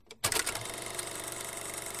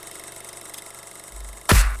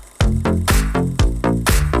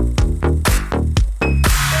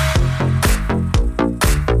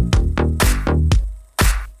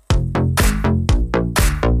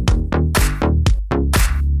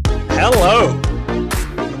Hello,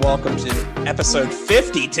 and welcome to episode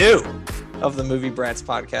 52 of the Movie Brats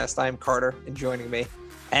podcast. I'm Carter, and joining me,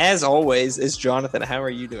 as always, is Jonathan. How are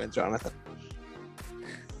you doing, Jonathan?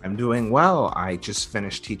 I'm doing well. I just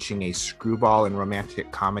finished teaching a screwball and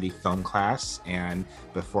romantic comedy film class, and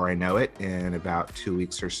before I know it, in about 2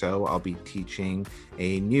 weeks or so, I'll be teaching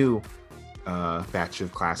a new batch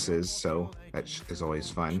of classes, so that is always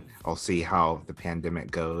fun. I'll see how the pandemic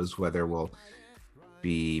goes, whether we'll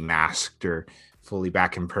be masked or fully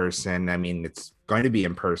back in person. I mean, it's going to be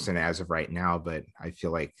in person as of right now, but I feel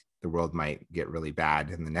like the world might get really bad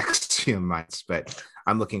in the next few months, but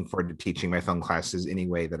I'm looking forward to teaching my film classes any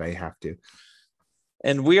way that I have to.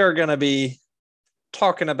 And we are going to be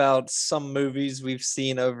talking about some movies we've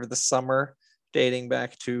seen over the summer, dating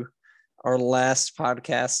back to our last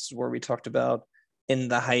podcast where we talked about In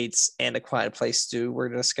the Heights and A Quiet Place 2. We're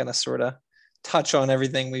just going to sort of touch on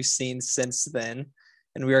everything we've seen since then.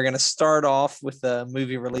 And we are going to start off with a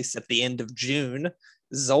movie released at the end of June,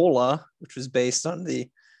 Zola, which was based on the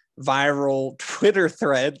viral Twitter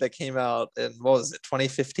thread that came out in,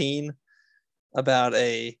 2015, about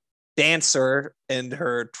a dancer and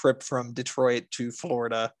her trip from Detroit to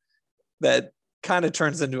Florida that kind of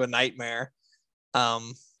turns into a nightmare.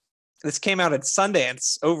 This came out at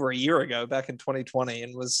Sundance over a year ago, back in 2020,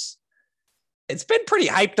 and it's been pretty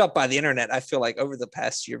hyped up by the internet, I feel like, over the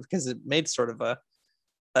past year, because it made sort of a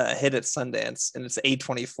hit at Sundance, and it's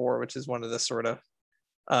A24, which is one of the sort of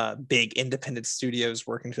big independent studios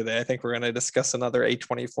working today. I think we're going to discuss another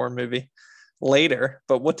A24 movie later,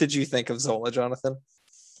 but what did you think of Zola, Jonathan?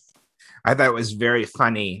 I thought it was very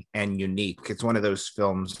funny and unique. It's one of those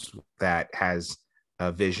films that has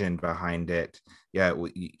a vision behind it. Yeah,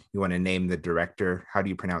 you want to name the director? How do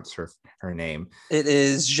you pronounce her name? It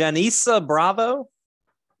is Janissa Bravo,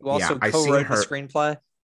 who also co-wrote the screenplay.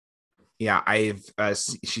 Yeah,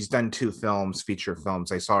 she's done 2 films, feature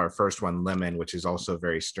films. I saw her first one, Lemon, which is also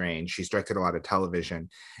very strange. She's directed a lot of television,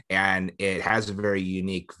 and it has a very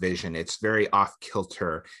unique vision. It's very off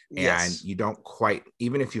kilter, and you don't quite,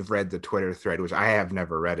 even if you've read the Twitter thread, which I have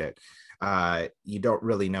never read it, you don't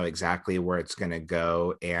really know exactly where it's going to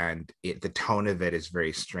go, and the tone of it is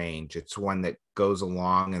very strange. It's one that goes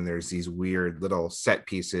along, and there's these weird little set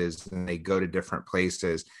pieces, and they go to different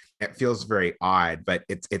places. It feels very odd, but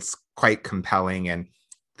it's quite compelling. And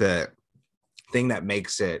the thing that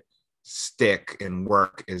makes it stick and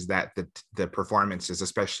work is that the performances,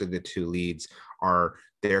 especially the 2 leads,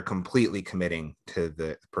 they're completely committing to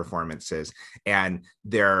the performances, and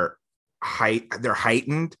they're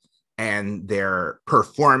heightened and their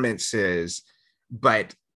performances,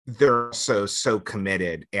 but they're also so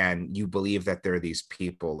committed, and you believe that they're these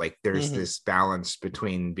people. Like there's this balance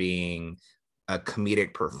between being a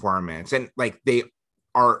comedic performance, and like they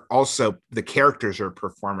are also, the characters are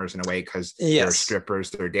performers in a way, because they're strippers,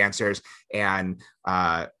 they're dancers, and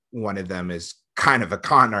one of them is kind of a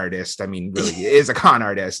con artist. I mean, really is a con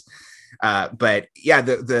artist. But yeah,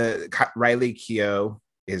 the Riley Keough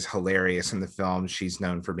is hilarious in the film. She's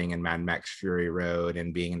known for being in Mad Max Fury Road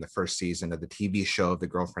and being in the first season of the TV show The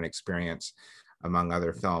Girlfriend Experience, among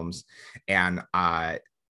other films. And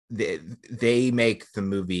they make the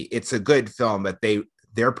movie, it's a good film, but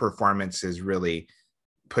their performances really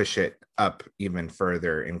push it up even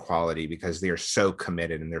further in quality, because they are so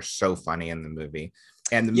committed and they're so funny in the movie.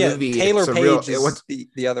 And the movie, Taylor Page is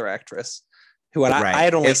the other actress who I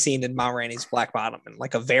had only seen in Ma Rainey's Black Bottom in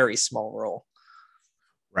like a very small role.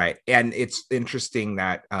 Right. And it's interesting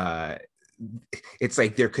that it's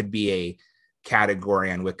like there could be a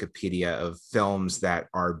category on Wikipedia of films that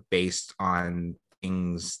are based on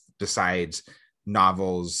things besides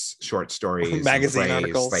novels, short stories, magazine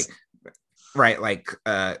articles,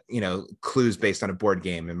 Clue's based on a board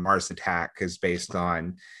game, and Mars Attack is based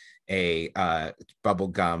on a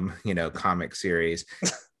bubblegum, comic series.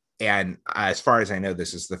 And as far as I know,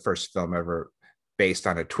 this is the first film ever based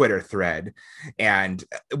on a Twitter thread. And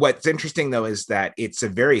what's interesting, though, is that it's a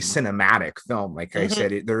very cinematic film. Like I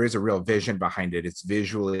said, there is a real vision behind it. It's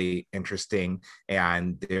visually interesting,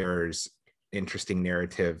 and there's interesting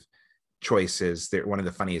narrative choices. One of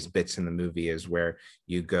the funniest bits in the movie is where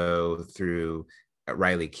you go through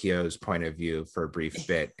Riley Keough's point of view for a brief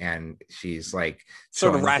bit, and she's like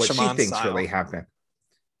sort of what she thinks style. Really happened.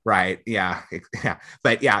 Right. Yeah.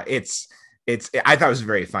 But yeah, I thought it was a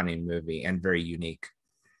very funny movie and very unique.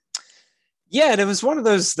 Yeah, and it was one of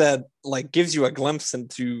those that like gives you a glimpse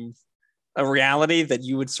into a reality that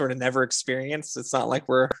you would sort of never experience. It's not like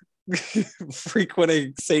we're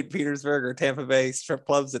frequenting St. Petersburg or Tampa Bay strip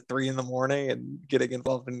clubs at 3 a.m. and getting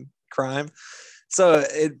involved in crime. So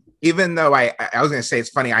even though I was going to say, it's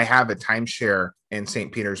funny, I have a timeshare in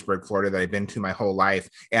St. Petersburg, Florida, that I've been to my whole life,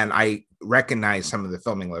 and I recognize some of the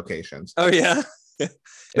filming locations. Oh yeah.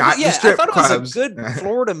 Not the I strip thought it was clubs. a good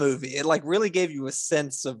Florida movie. It like really gave you a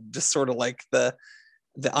sense of just sort of like the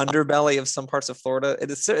underbelly of some parts of Florida.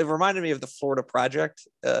 It reminded me of the Florida Project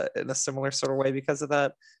in a similar sort of way because of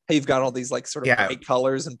that. Hey, you've got all these like sort of Yeah. bright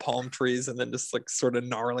colors and palm trees, and then just like sort of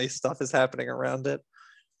gnarly stuff is happening around it.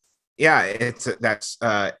 Yeah, that's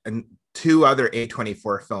and two other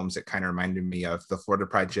A24 films that kind of reminded me of the Florida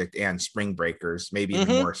Project and Spring Breakers, maybe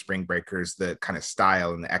even more Spring Breakers, the kind of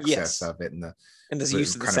style and the excess of it, and the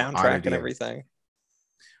use of the soundtrack and everything.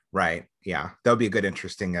 Right. Yeah. That'll be a good,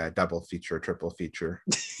 interesting double feature, triple feature.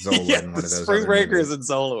 Zola and one of those. Spring Breakers and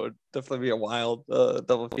Zola would definitely be a wild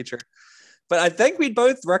double feature. But I think we'd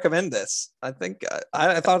both recommend this. I think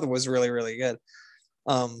I thought it was really, really good.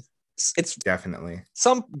 It's definitely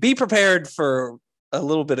be prepared for a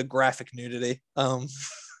little bit of graphic nudity.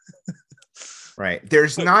 Right.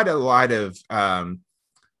 There's not a lot of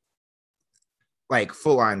like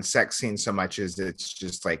full-on sex scenes so much as it's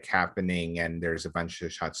just like happening, and there's a bunch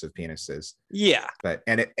of shots of penises. Yeah. But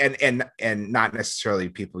and not necessarily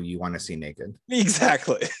people you want to see naked.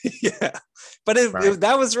 Exactly. Yeah. But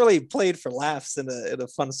that was really played for laughs in a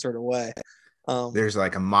fun sort of way. There's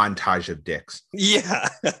like a montage of dicks. Yeah.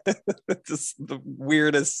 Just the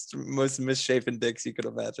weirdest, most misshapen dicks you could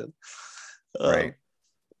imagine. Right.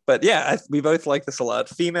 But yeah, we both like this a lot.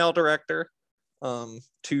 Female director,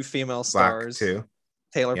 two female stars, too.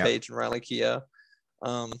 Taylor Page and Riley Keough.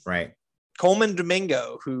 Right. Colman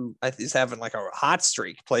Domingo, who is having like a hot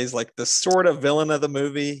streak, plays like the sort of villain of the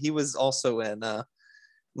movie. He was also in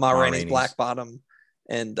Ma Rainey's Black Bottom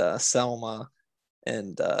and Selma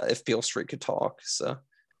and If Beale Street Could Talk. So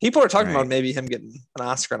people are talking about maybe him getting an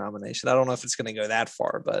Oscar nomination. I don't know if it's going to go that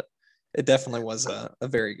far, but it definitely was a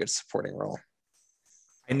very good supporting role.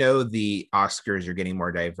 I know the Oscars are getting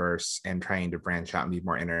more diverse and trying to branch out and be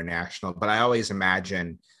more international, but I always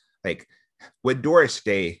imagine, like, would Doris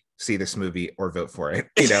Day see this movie or vote for it?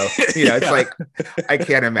 It's like, I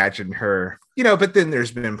can't imagine her, but then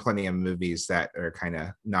there's been plenty of movies that are kind of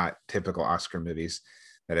not typical Oscar movies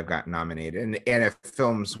that have gotten nominated. And if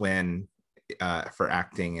films win for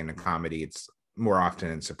acting in a comedy, it's more often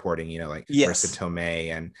in supporting, like Marisa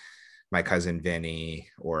Tomei and My Cousin Vinny,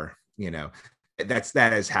 or, that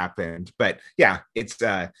has happened. But yeah, it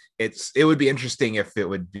would be interesting if it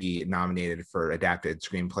would be nominated for adapted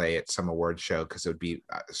screenplay at some award show, because it would be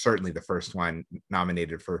certainly the first one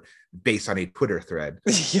nominated for based on a Twitter thread.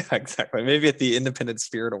 Yeah, exactly. Maybe at the Independent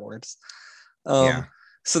Spirit Awards.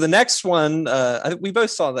 So the next one, we both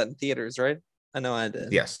saw that in theaters, right? I know I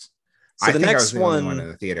did. Yes. So I think I was the only one in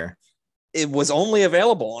the theater. It was only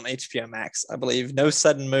available on HBO Max, I believe. No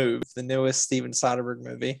Sudden Move, the newest Steven Soderbergh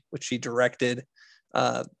movie, which he directed,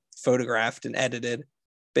 photographed, and edited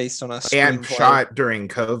based on a screenplay. And shot during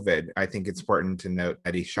COVID. I think it's important to note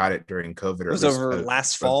that he shot it during COVID. It was over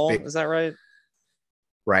last fall. Is that right?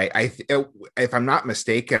 Right. If I'm not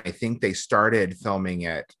mistaken, I think they started filming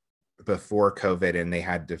it before COVID and they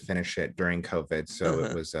had to finish it during COVID. So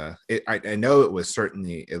it was I know it was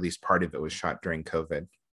certainly, at least part of it was shot during COVID.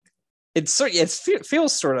 It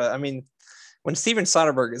feels sort of, I mean, when Steven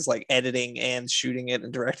Soderbergh is like editing and shooting it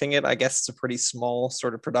and directing it, I guess it's a pretty small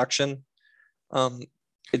sort of production.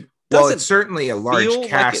 It's certainly a large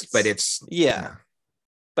cast, but it's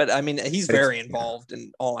but I mean, he's very involved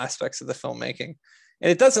in all aspects of the filmmaking,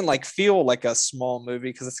 and it doesn't like feel like a small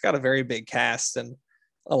movie because it's got a very big cast and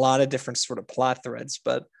a lot of different sort of plot threads,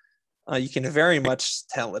 but you can very much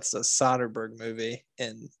tell it's a Soderbergh movie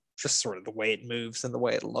in just sort of the way it moves and the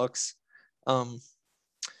way it looks.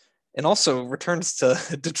 And also returns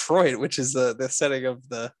to Detroit, which is the setting of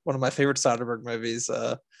one of my favorite Soderbergh movies,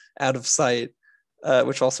 Out of Sight,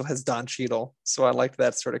 which also has Don Cheadle. So I like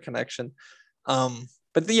that sort of connection.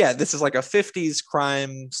 But this is like a 50s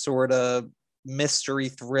crime sort of mystery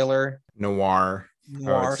thriller. Noir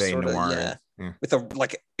sort of, yeah. With a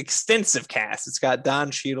like extensive cast. It's got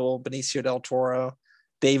Don Cheadle, Benicio del Toro,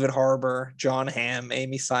 David Harbour, John Hamm,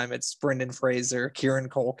 Amy Seimetz, Brendan Fraser, Kieran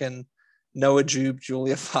Culkin, Noah Jupe,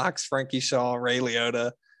 Julia Fox, Frankie Shaw, Ray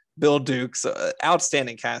Liotta, Bill Dukes.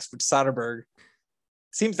 Outstanding cast, which Soderbergh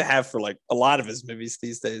seems to have for like a lot of his movies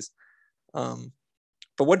these days. But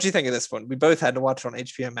what did you think of this one? We both had to watch it on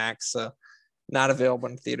HBO Max, so not available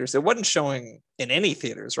in theaters. It wasn't showing in any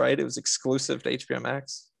theaters, right? It was exclusive to HBO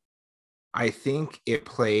Max. I think it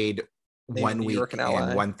played maybe 1 week in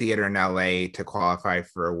one theater in LA to qualify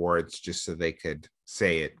for awards, just so they could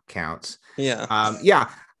say it counts. Yeah.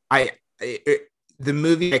 The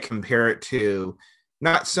movie I compare it to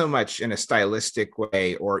not so much in a stylistic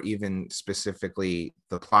way or even specifically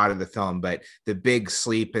the plot of the film, but the big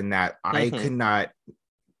sleep in that I could not,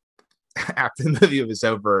 after the movie was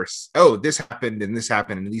over, oh, this happened and this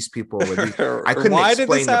happened and these people were these. I couldn't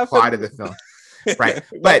explain the plot of the film. Right.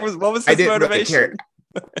 But what was his motivation? Really care.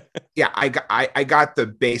 Yeah, I got the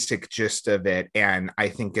basic gist of it, and I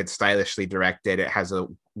think it's stylishly directed. It has a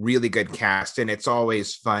really good cast, and it's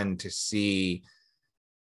always fun to see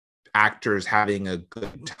actors having a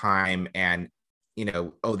good time. And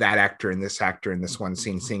that actor and this actor in this one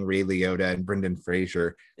scene, seeing Ray Liotta and Brendan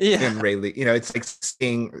Fraser, and it's like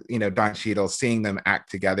seeing Don Cheadle, seeing them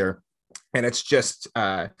act together. And it's just,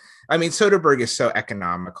 Soderbergh is so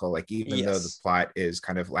economical. Like, even though the plot is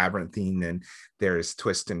kind of labyrinthine and there's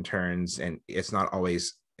twists and turns, and it's not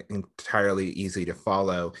always entirely easy to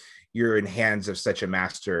follow, you're in hands of such a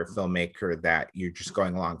master filmmaker that you're just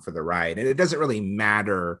going along for the ride. And it doesn't really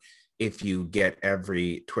matter if you get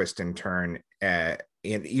every twist and turn, and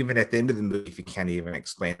even at the end of the movie, if you can't even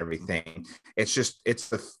explain everything, it's just,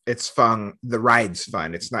 it's fun. The ride's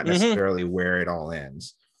fun. It's not necessarily where it all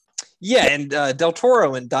ends. Yeah, and Del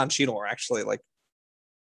Toro and Don Cheadle are actually like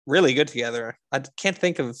really good together. I can't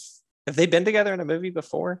think of, have they been together in a movie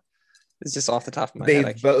before? It's just off the top of my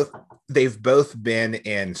head. They've both been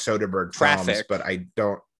in Soderbergh Traffic. films, but I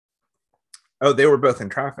don't. Oh, they were both in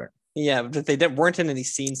Traffic. Yeah, but they weren't in any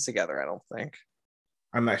scenes together, I don't think.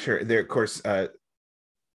 I'm not sure. There, of course, Benicio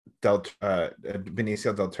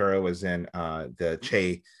del Toro was in the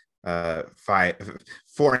Che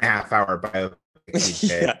 4.5 hour biopic.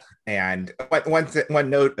 Yeah. And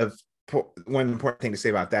one important thing to say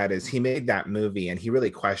about that is he made that movie and he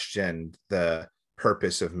really questioned the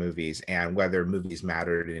purpose of movies and whether movies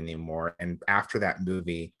mattered anymore. And after that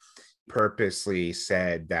movie, purposely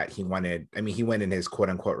said that he went in his quote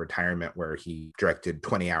unquote retirement where he directed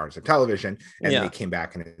 20 hours of television, and then he came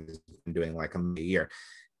back and has been doing like a year.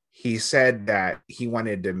 He said that he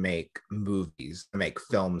wanted to make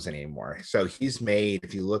films anymore. So he's made,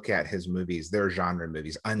 if you look at his movies, they're genre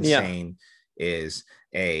movies. Unsane is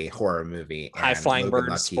a horror movie. High Flying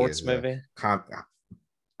Bird sports movie.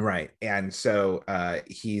 Right. And so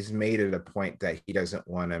he's made it a point that he doesn't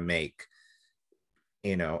want to make,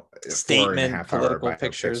 statement political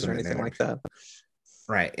pictures or anything like that.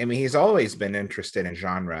 Right. I mean, he's always been interested in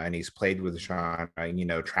genre and he's played with genre.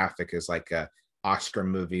 Traffic is like a Oscar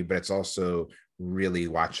movie, but it's also really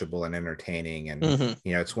watchable and entertaining. And,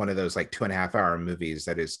 it's one of those like 2.5 hour movies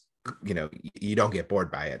that is, you don't get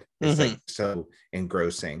bored by it. It's like so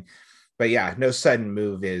engrossing. But yeah, No Sudden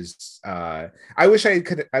Move is, I wish I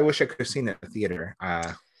could have seen it in the theater.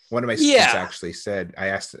 One of my students actually said, I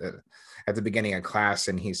asked at the beginning of class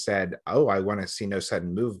and he said, "Oh, I want to see No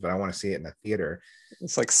Sudden Move, but I want to see it in the theater."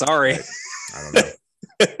 It's like, sorry. But I don't know.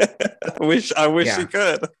 I wish you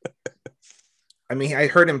could. I mean, I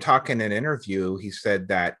heard him talk in an interview. He said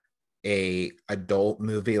that a adult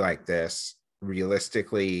movie like this,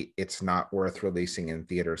 realistically, it's not worth releasing in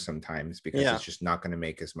theater sometimes because it's just not going to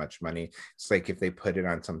make as much money. It's like if they put it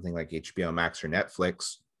on something like HBO Max or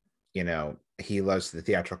Netflix, he loves the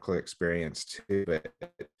theatrical experience too, but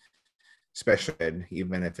especially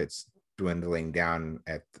even if it's dwindling down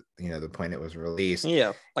at the point it was released.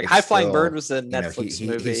 Yeah, like High Flying Bird was a Netflix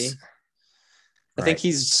movie. I think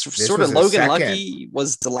he's sort of Logan Lucky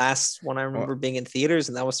was the last one I remember being in theaters,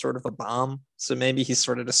 and that was sort of a bomb. So maybe he's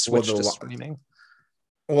sort of just switched to streaming.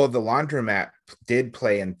 Well, The Laundromat did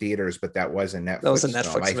play in theaters, but that was a Netflix. That was a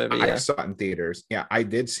Netflix movie. I saw it in theaters. Yeah, I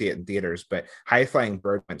did see it in theaters, but High Flying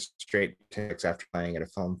Bird went straight to Netflix after playing at a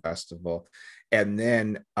film festival. And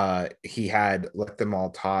then he had Let Them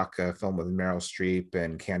All Talk, a film with Meryl Streep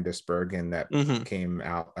and Candice Bergen that came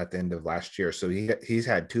out at the end of last year. So he's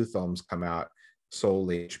had 2 films come out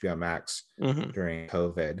solely HBO Max during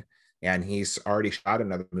COVID. And he's already shot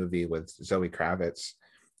another movie with Zoe Kravitz.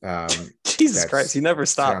 Jesus Christ, he never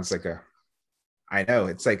stops. Sounds like I know,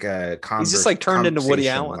 it's like a he's just like turned into Woody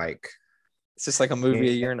Allen. Like it's just like a movie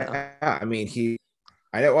a year now. Yeah, I mean, he's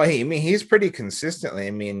pretty consistently.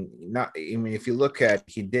 If you look at,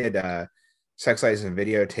 he did Sex Lies and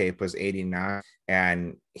Videotape was 89,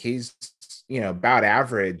 and he's about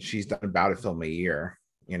average. He's done about a film a year.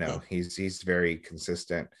 He's very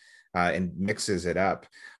consistent and mixes it up.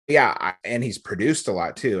 Yeah, and he's produced a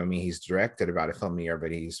lot too. I mean, he's directed about a film a year,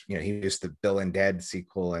 but he's he produced the Bill and Ted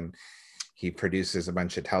sequel, and he produces a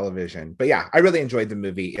bunch of television. But yeah, I really enjoyed the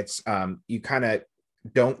movie. It's you kind of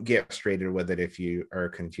don't get frustrated with it if you are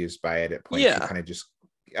confused by it at points. You kind of just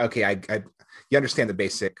you understand the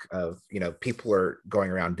basic of people are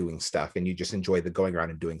going around doing stuff, and you just enjoy the going around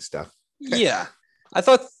and doing stuff. Yeah, I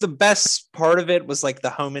thought the best part of it was like the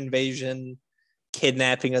home invasion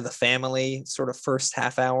kidnapping of the family sort of first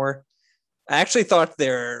half hour. I actually thought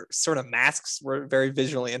their sort of masks were very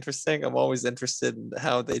visually interesting. I'm always interested in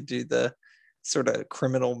how they do the sort of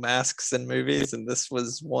criminal masks in movies, and this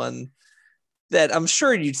was one that I'm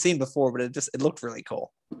sure you'd seen before, but it looked really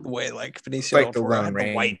cool. The way like Benicio Like del the Toro Lone had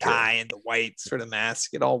the white Ranger. tie and the white sort of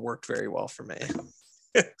mask. It all worked very well for me.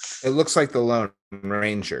 It looks like the Lone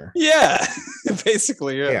Ranger. Yeah,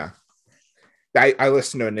 basically, yeah. Yeah. I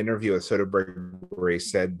listened to an interview with Soderbergh where he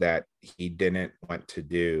said that he didn't want to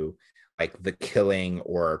do like The Killing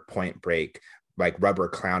or Point Break, like rubber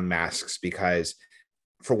clown masks, because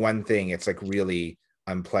for one thing, it's like really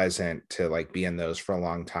unpleasant to like be in those for a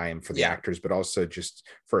long time for the actors, but also just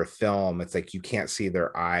for a film, it's like you can't see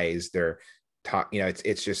their eyes, their top, you know,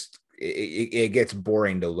 it's just it gets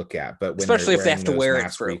boring to look at. But when especially if they have to wear it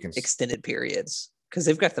masks for extended periods, because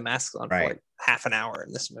they've got the masks on for like half an hour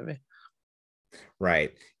in this movie.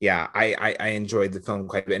 Right. Yeah. I enjoyed the film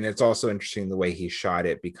quite a bit. And it's also interesting the way he shot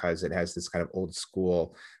it, because it has this kind of old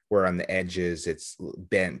school where on the edges it's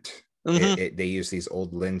bent. They use these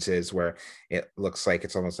old lenses where it looks like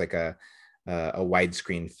it's almost like a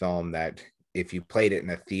widescreen film that if you played it in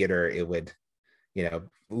a theater, it would, you know,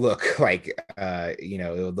 look like, you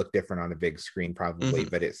know, it would look different on a big screen probably,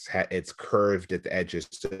 but it's curved at the edges.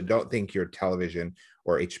 So don't think your television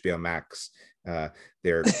or HBO Max,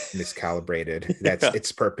 they're miscalibrated.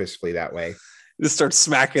 It's purposefully that way. Just start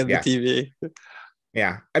smacking the TV.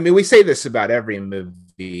 Yeah. I mean, we say this about every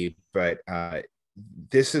movie, but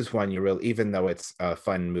this is one you really, even though it's a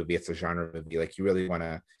fun movie, it's a genre movie, like you really want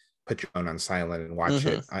to put your phone on silent and watch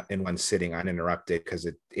it in one sitting uninterrupted, because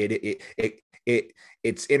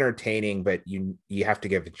it's entertaining, but you have to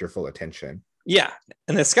give it your full attention. Yeah,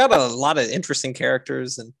 and it's got a lot of interesting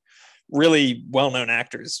characters and really well-known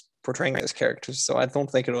actors portraying those characters, so I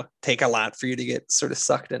don't think it'll take a lot for you to get sort of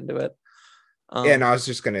sucked into it. And I was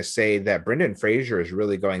just going to say that Brendan Fraser is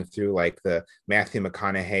really going through like the Matthew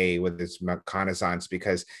McConaughey with his reconnaissance,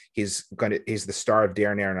 because he's the star of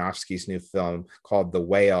Darren Aronofsky's new film called The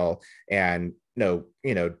Whale. And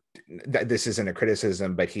this isn't a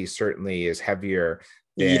criticism, but he certainly is heavier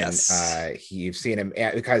than you've seen him,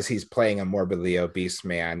 because he's playing a morbidly obese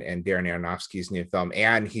man in Darren Aronofsky's new film,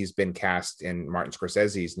 and he's been cast in Martin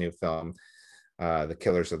Scorsese's new film, The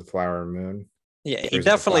Killers of the Flower Moon. Yeah, he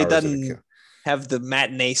definitely doesn't have the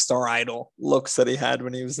matinee star idol looks that he had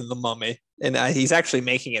when he was in The Mummy, and he's actually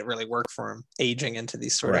making it really work for him, aging into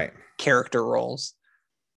these sort of character roles.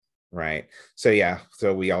 Right. So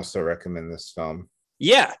we also recommend this film.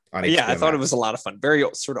 Yeah, I thought it was a lot of fun. Very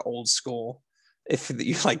sort of old school. If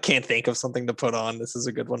you like can't think of something to put on, this is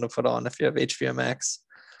a good one to put on if you have HBO Max.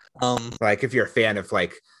 Like if you're a fan of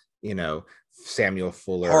like, you know, Samuel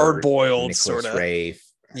Fuller, hard-boiled sort of Rafe.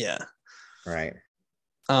 Yeah. Right.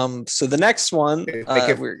 So the next one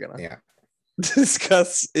we're gonna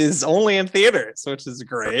discuss is only in theaters, which is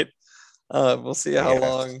great. We'll see how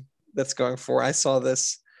long that's going for. I saw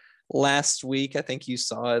this last week. I think you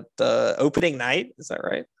saw it opening night. Is that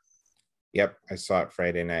right? Yep, I saw it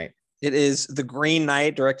Friday night. It is The Green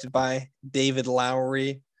Knight, directed by David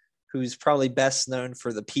Lowery, who's probably best known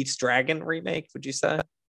for the Pete's Dragon remake. Would you say?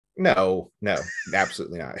 No,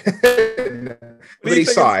 absolutely not. Nobody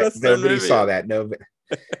saw it. Nobody saw that. No,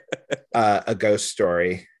 A Ghost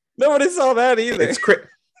Story. Nobody saw that either.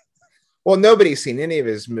 Well, nobody's seen any of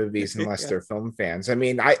his movies unless they're film fans. I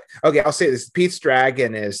mean, I'll say this: Pete's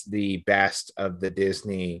Dragon is the best of the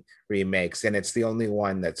Disney remakes, and it's the only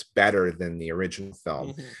one that's better than the original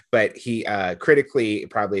film. But he critically,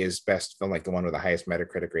 probably his best film, like the one with the highest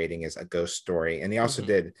Metacritic rating, is A Ghost Story, and he also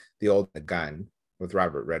did The Old and the Gun with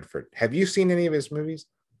Robert Redford. Have you seen any of his movies?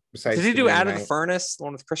 Besides, did he do Out of the Furnace, the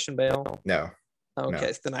one with Christian Bale? No.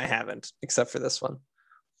 Okay, then I haven't, except for this one.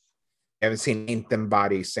 You haven't seen Ain't Them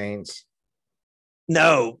Body Saints?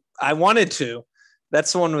 No, I wanted to.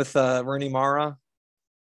 That's the one with Rooney Mara.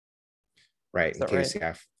 Right. Casey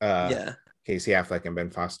Casey Affleck and Ben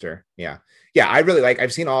Foster. Yeah. I really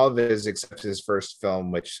I've seen all of his except his first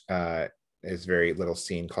film, which is very little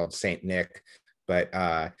seen, called Saint Nick. But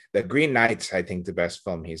The Green Knight's, I think, the best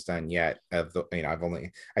film he's done yet. I've seen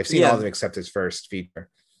all of them except his first feature.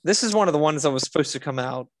 This is one of the ones that was supposed to come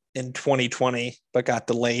out in 2020, but got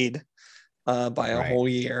delayed by a whole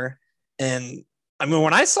year. And I mean,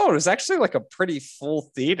 when I saw it, it was actually like a pretty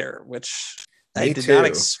full theater, which I did not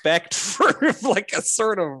expect for like a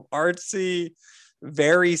sort of artsy,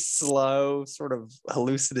 very slow, sort of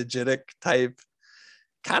hallucinogenic type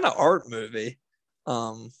kind of art movie.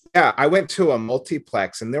 I went to a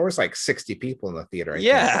multiplex and there was like 60 people in the theater.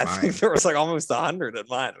 I think there was like almost 100 at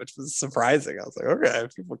mine, which was surprising. I was like, okay,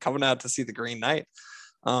 people coming out to see The Green Knight.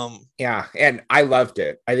 Yeah, and I loved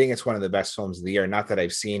it. I think it's one of the best films of the year. Not that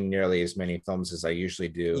I've seen nearly as many films as I usually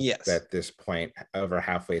do Yes, at this point, over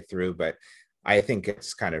halfway through, but I think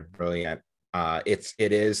it's kind of brilliant. It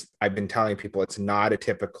is. I've been telling people it's not a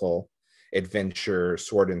typical adventure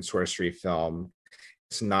sword and sorcery film.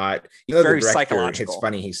 It's not. You know, the very director. It's psychological.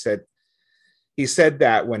 funny. He said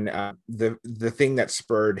that when the thing that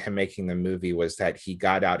spurred him making the movie was that he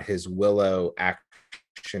got out his Willow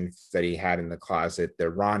action that he had in the closet, the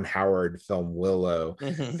Ron Howard film Willow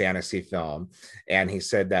Hmm. fantasy film, and he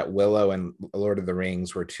said that Willow and Lord of the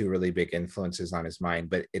Rings were two really big influences on his mind.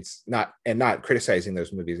 But it's not, and not criticizing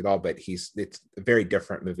those movies at all, but it's a very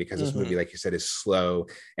different movie because this Hmm. movie, like you said, is slow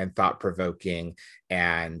and thought provoking,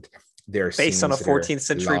 and there are Based on a scenes that are 14th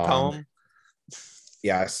century long. poem.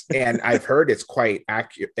 Yes, and I've heard it's quite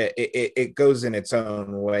accurate. It goes in its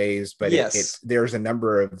own ways, but Yes. there's a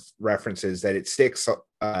number of references that it sticks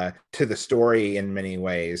to the story in many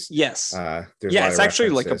ways. Yes. There's a Yeah, lot it's of actually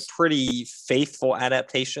like a references. pretty faithful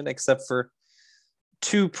adaptation, except for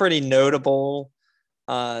two pretty notable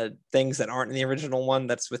things that aren't in the original one.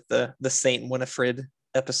 That's with the Saint Winifred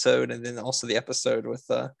episode, and then also the episode with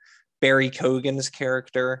Barry Cogan's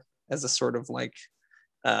character as a sort of like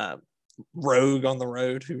uh, rogue on the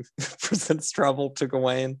road who presents trouble to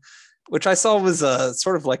Gawain, which I saw was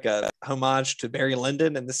sort of like a homage to Barry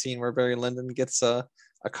Lyndon in the scene where Barry Lyndon gets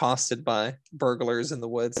accosted by burglars in the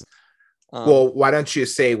woods. Well, why don't you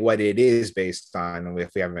say what it is based on,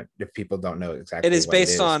 if people don't know It exactly is what it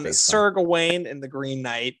based is on based on? Sir Gawain in the Green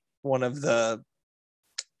Knight, one of the.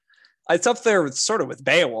 It's up there with sort of with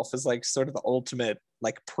Beowulf as like sort of the ultimate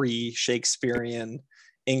like pre-Shakespearean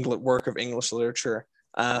English work of English literature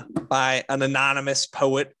by an anonymous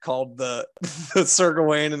poet called the Sir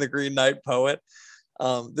Gawain and the Green Knight poet.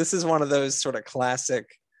 This is one of those sort of classic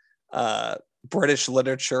uh, British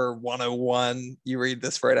literature 101. You read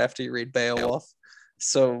this right after you read Beowulf.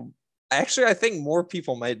 So actually, I think more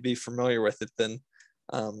people might be familiar with it than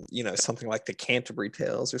something like the Canterbury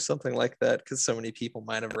Tales or something like that, because so many people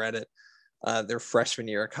might have read it their freshman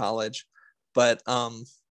year of college. But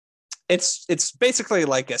it's basically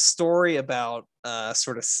like a story about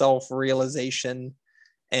sort of self-realization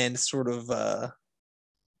and sort of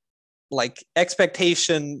like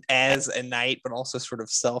expectation as a knight, but also sort of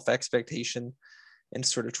self-expectation and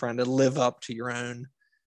sort of trying to live up to your own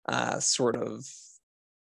sort of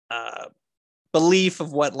uh, belief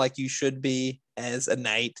of what like you should be as a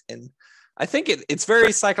knight. And I think it's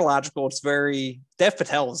very psychological. It's very Dev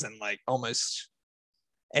Patel is in like almost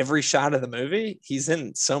every shot of the movie. He's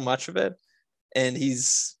in so much of it, and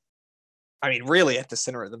he's, I mean, really at the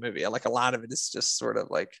center of the movie. Like a lot of it is just sort of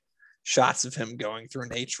like shots of him going through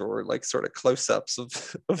nature or like sort of close-ups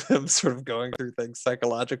of him sort of going through things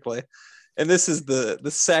psychologically. And this is the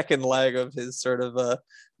second leg of his sort of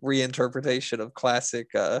reinterpretation of classic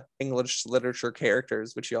English literature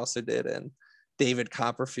characters, which he also did in David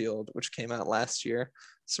Copperfield, which came out last year.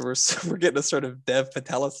 So we're getting a sort of Dev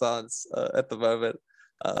Patelissance at the moment.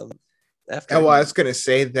 Um, after Oh, well, I he, was going to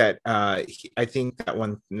say that I think that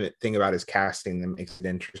one thing about his casting that makes it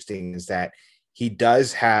interesting is that he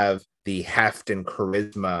does have the heft and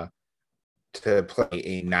charisma to play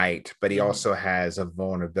a knight, but he Mhm. also has a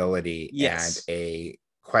vulnerability and Yes. a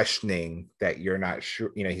questioning that you're not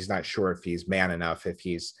sure. He's not sure if he's man enough, if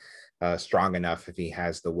he's strong enough, if he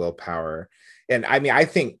has the willpower. And I mean, I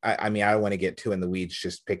don't want to get too in the weeds,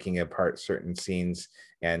 just picking apart certain scenes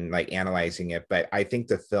and like analyzing it, but I think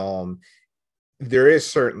the film, there is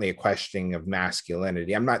certainly a questioning of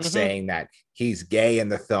masculinity. I'm not Hmm. saying that he's gay in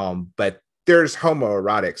the film, but there's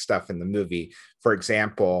homoerotic stuff in the movie. For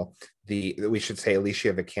example, we should say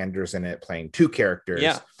Alicia Vikander's in it playing two Yeah.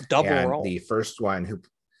 characters, Double and role. the first one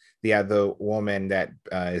the woman that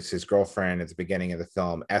is his girlfriend at the beginning of the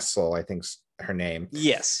film, Essel, I think's her name,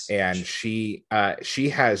 Yes. and she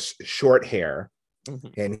has short hair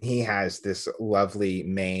Mhm. and he has this lovely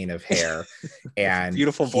mane of hair, and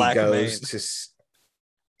Beautiful he black goes mane. to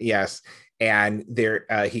yes, and there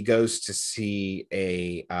he goes to see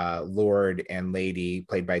a lord and lady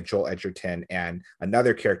played by Joel Edgerton, and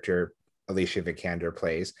another character Alicia Vikander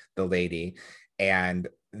plays the lady, and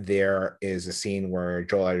there is a scene where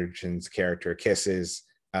Joel Edgerton's character kisses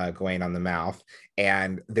Gawain on the mouth,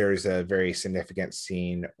 and there's a very significant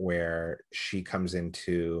scene where she comes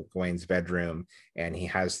into Gawain's bedroom, and he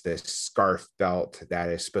has this scarf belt that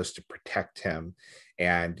is supposed to protect him,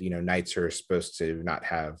 and knights are supposed to not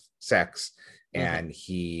have sex, Hmm. and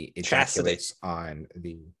he Chastity. ejaculates on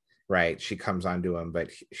the right, she comes onto him, but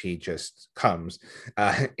she just comes,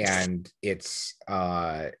 and it's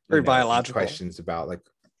Very he biological. questions about like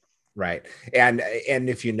Right. And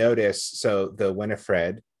if you notice, so the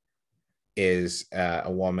Winifred is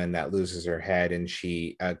a woman that loses her head, and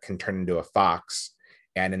she can turn into a fox.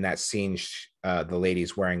 And in that scene, the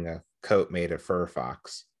lady's wearing a coat made of fur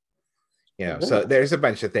fox. So there's a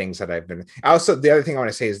bunch of things that I've been. Also, the other thing I want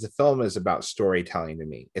to say is the film is about storytelling to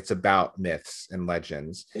me. It's about myths and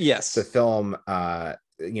legends. Yes. The film,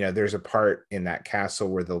 there's a part in that castle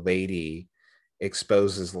where the lady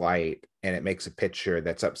exposes light and it makes a picture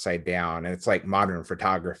that's upside down, and it's like modern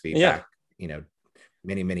photography back,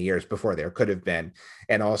 many, many years before there could have been.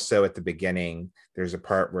 And also at the beginning, there's a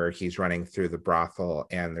part where he's running through the brothel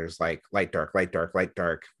and there's like light, dark, light, dark, light,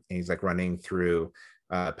 dark. And he's like running through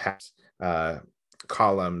past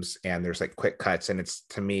columns, and there's like quick cuts. And it's,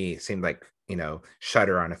 to me, it seemed like,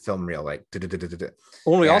 Shutter on a film reel, like.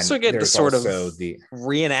 Well, we also get the sort of the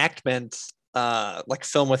reenactment, like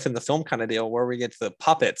film within the film kind of deal, where we get the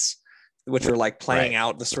puppets, which are like playing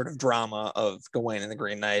out the sort of drama of Gawain and the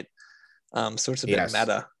Green Knight. So it's a bit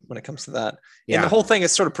meta when it comes to that. Yeah. And the whole thing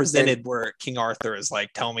is sort of presented where King Arthur is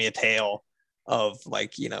like, tell me a tale of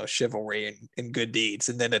like, chivalry and good deeds.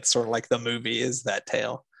 And then it's sort of like the movie is that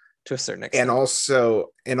tale to a certain extent.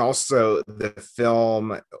 And also the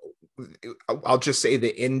film, I'll just say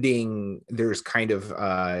the ending, there's kind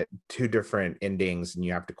of two different endings, and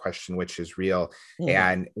you have to question which is real. Mm-hmm.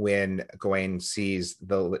 And when Gawain sees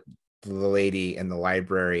the lady in the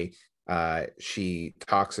library, she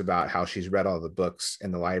talks about how she's read all the books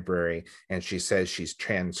in the library, and she says she's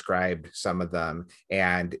transcribed some of them,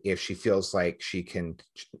 and if she feels like she can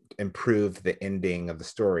improve the ending of the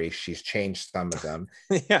story, she's changed some of them.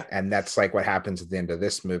 And that's like what happens at the end of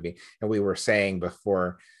this movie. And we were saying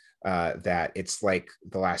before that it's like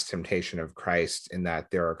the Last Temptation of Christ, in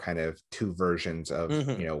that there are kind of two versions of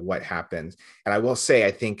what happens. And I will say,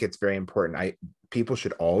 I think it's very important. People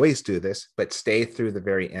should always do this, but stay through the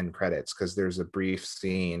very end credits, because there's a brief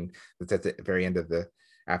scene that's at the very end of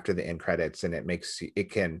after the end credits, and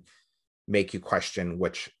it can make you question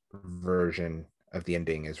which version of the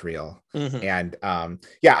ending is real. Mm-hmm. And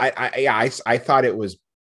I thought it was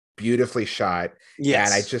beautifully shot.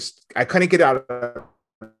 Yes. And I couldn't get out of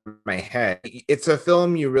my head. It's a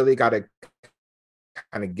film you really got to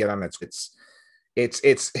kind of get on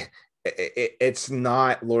it's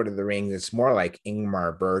not Lord of the Rings. It's more like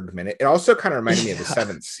Ingmar Bergman. It also kind of reminded me of The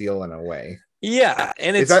Seventh Seal in a way. Yeah.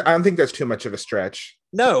 And I don't think that's too much of a stretch.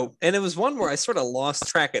 No. And it was one where I sort of lost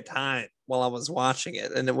track of time while I was watching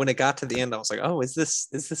it. And when it got to the end, I was like, oh, is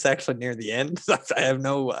this actually near the end? I have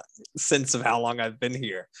no sense of how long I've been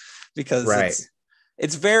here, because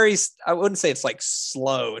it's very, I wouldn't say it's like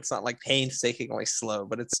slow. It's not like painstakingly slow,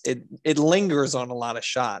 but it lingers on a lot of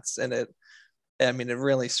shots, and it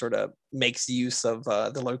really sort of makes use of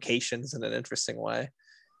the locations in an interesting way.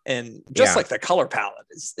 And just like the color palette,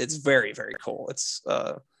 it's very, very cool. It's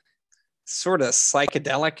sort of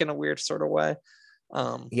psychedelic in a weird sort of way.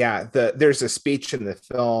 There's a speech in the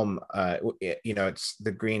film, it's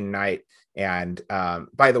the Green Knight. And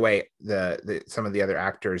by the way, some of the other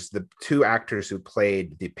actors, the two actors who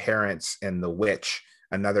played the parents in The Witch,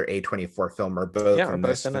 another A24 film, are both in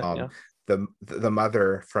this film. The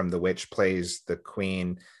mother from The Witch plays the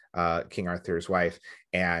queen, King Arthur's wife,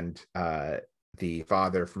 and the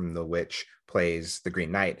father from The Witch plays the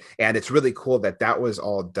Green Knight. And it's really cool that was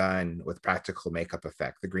all done with practical makeup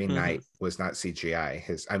effect. The Green Knight was not CGI.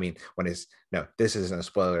 This isn't a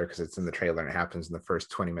spoiler because it's in the trailer and it happens in the first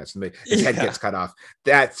 20 minutes. His head gets cut off.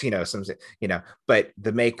 That's, but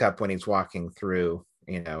the makeup when he's walking through,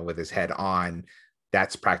 with his head on,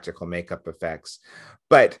 that's practical makeup effects.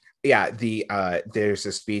 But there's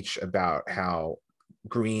a speech about how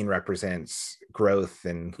green represents growth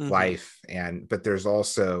and life, but there's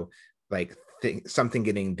also like something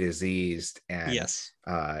getting diseased, and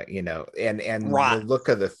and rot. The look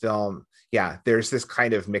of the film, there's this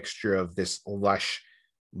kind of mixture of this lush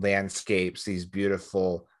landscapes, these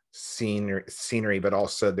beautiful scenery, but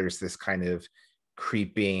also there's this kind of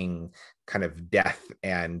creeping kind of death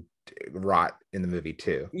and rot in the movie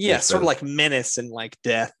too. Sort of like menace and like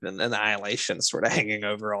death and annihilation sort of hanging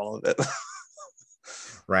over all of it.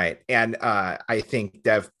 Right. And I think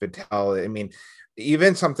Dev Patel,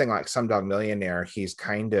 even something like Slumdog Millionaire, he's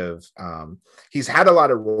kind of he's had a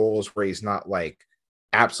lot of roles where he's not like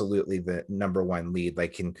absolutely the number one lead.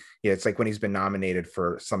 Like it's like when he's been nominated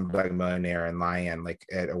for Slumdog Millionaire and Lion, like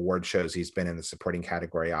at award shows, he's been in the supporting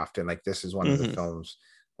category often. Like this is one of the films,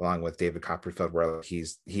 along with David Copperfield, where he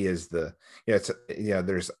is the,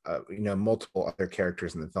 there's multiple other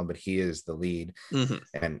characters in the film, but he is the lead,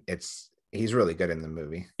 and he's really good in the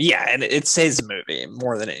movie. Yeah, and it's his movie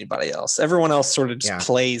more than anybody else. Everyone else sort of just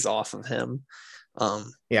plays off of him.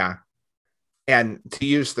 Yeah. And to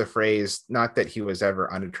use the phrase, not that he was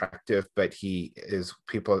ever unattractive, but he is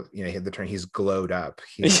he had the term, he's glowed up.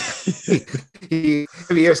 He was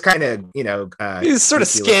kind of, he's sort of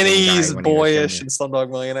skinny, he's boyish in in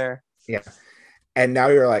Slumdog Millionaire. Yeah. And now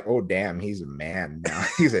you're like, oh damn, he's a man now.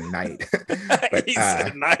 He's a knight. But he's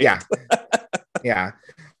a knight. Yeah. Yeah.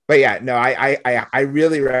 But yeah, no, I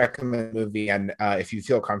really recommend the movie, and if you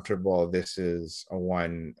feel comfortable, this is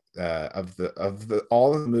one of the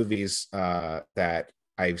all of the movies that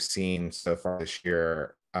I've seen so far this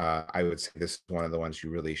year. I would say this is one of the ones you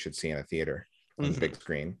really should see in a theater on the big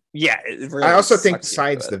screen. Yeah, it really I also think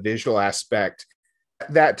besides the visual aspect,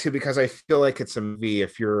 that too, because I feel like it's a movie,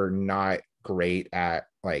 if you're not great at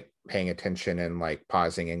like paying attention and like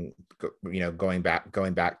pausing and going back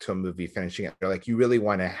to a movie, finishing it, like you really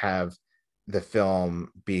want to have the film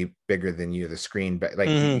be bigger than you, the screen, but like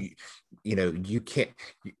you can't,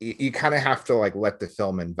 you kind of have to like let the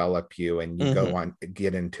film envelop you, and you go on,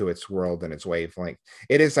 get into its world and its wavelength.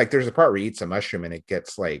 It is like there's a part where he eats a mushroom and it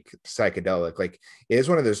gets like psychedelic. Like it is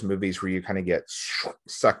one of those movies where you kind of get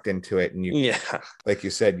sucked into it, and you like you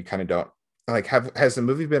said, you kind of don't like has the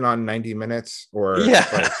movie been on 90 minutes or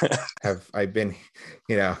like, have I been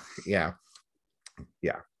it's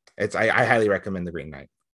I highly recommend The Green Knight.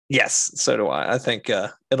 Yes, so do I think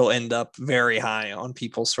it'll end up very high on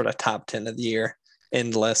people's sort of top 10 of the year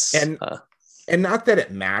endless, and not that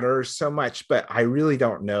it matters so much, but I really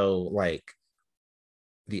don't know like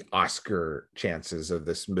the Oscar chances of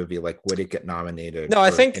this movie. Like, would it get nominated? No,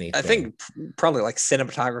 I think probably like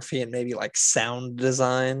cinematography and maybe like sound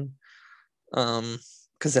design,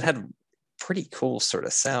 because it had pretty cool sort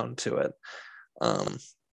of sound to it.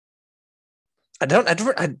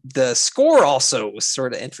 The score also was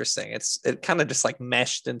sort of interesting. It kind of just like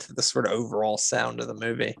meshed into the sort of overall sound of the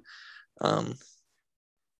movie.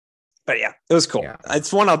 But yeah, it was cool. Yeah.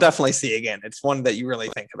 It's one I'll definitely see again. It's one that you really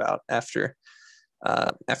think about after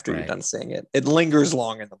you're done seeing it. It lingers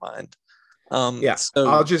long in the mind. So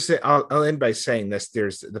I'll end by saying this.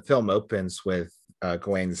 The film opens with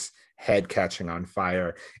Gawain's head catching on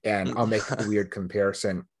fire, and I'll make a weird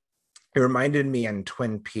comparison. It reminded me in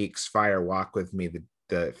Twin Peaks Fire Walk With Me,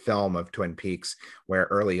 the film of Twin Peaks, where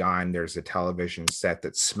early on there's a television set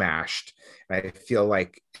that's smashed. And I feel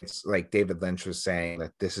like it's like David Lynch was saying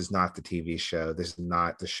that this is not the TV show. This is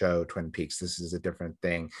not the show Twin Peaks. This is a different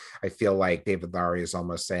thing. I feel like David Lowery is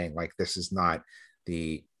almost saying like, this is not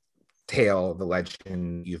the tale, the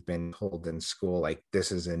legend you've been told in school. Like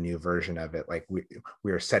this is a new version of it. Like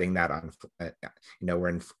we're setting that on,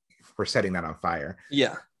 we're setting that on fire.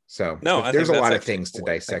 Yeah. So there's a lot of things to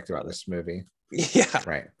dissect about this movie. Yeah.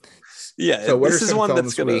 Right. Yeah. So what are some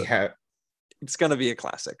films we have? It's going to be a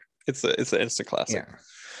classic. It's an instant classic. Yeah.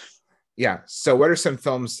 Yeah. So what are some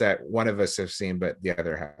films that one of us have seen, but the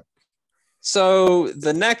other have? So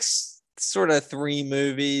the next sort of three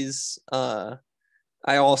movies, I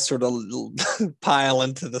all sort of pile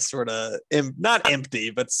into the sort of not empty,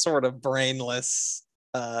 but sort of brainless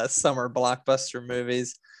summer blockbuster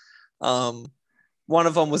movies. One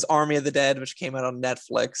of them was Army of the Dead, which came out on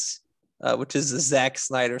Netflix, which is a Zack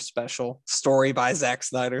Snyder special. Story by Zack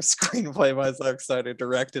Snyder, screenplay by Zack Snyder,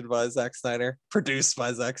 directed by Zack Snyder, produced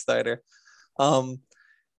by Zack Snyder.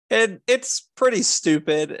 And it's pretty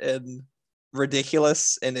stupid and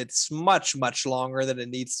ridiculous, and it's much, much longer than it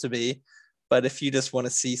needs to be. But if you just want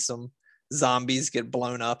to see some zombies get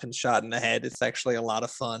blown up and shot in the head, it's actually a lot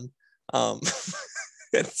of fun.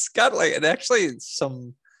 It's got actually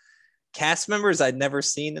some cast members I'd never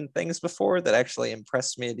seen in things before that actually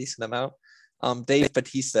impressed me a decent amount. Dave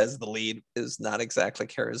Bautista as the lead is not exactly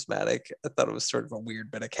charismatic. I thought it was sort of a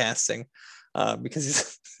weird bit of casting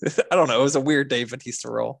because he's, I don't know, it was a weird Dave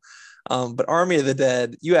Bautista role. But Army of the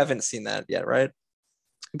Dead, you haven't seen that yet, right?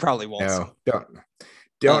 You probably won't. No,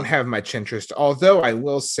 don't have much interest. Although I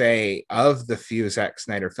will say, of the few Zack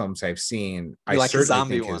Snyder films I've seen, I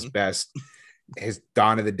certainly think his best his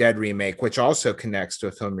Dawn of the Dead remake, which also connects to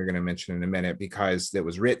a film you're going to mention in a minute because it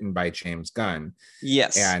was written by James Gunn.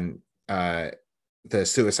 Yes. And the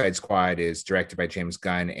Suicide Squad is directed by James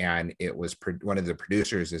Gunn, and it was one of the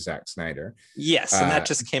producers is Zack Snyder. Yes, and that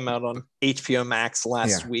just came out on HBO Max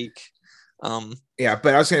last week. Yeah,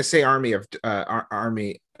 but I was going to say Army.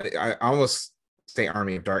 I almost say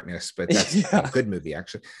Army of Darkness, but that's a good movie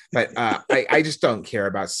actually. But I just don't care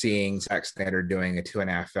about seeing Zack Snyder doing a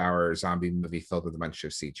 2.5 hour zombie movie filled with a bunch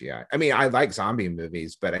of CGI. I mean, I like zombie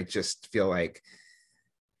movies, but I just feel like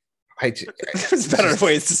there's better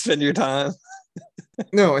ways to spend your time.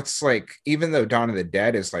 No, it's like, even though Dawn of the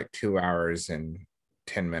Dead is like 2 hours and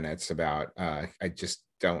 10 minutes about, I just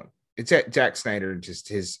don't. Jack Snyder, just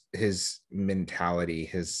his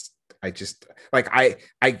mentality, I just like I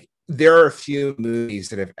there are a few movies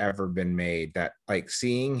that have ever been made that, like,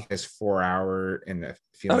 seeing his 4 hour and a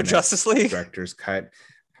few minutes Justice League director's cut,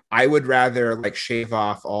 I would rather like shave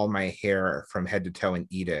off all my hair from head to toe and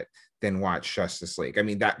eat it than watch Justice League. I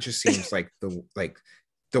mean, that just seems like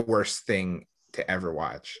the worst thing to ever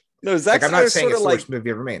watch. No, Zack I'm not saying it's the like, worst movie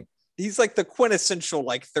ever made. He's like the quintessential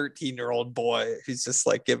like 13-year-old boy who's just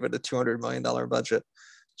like given a $200 million budget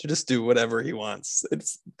to just do whatever he wants.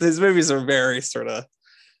 His movies are very sort of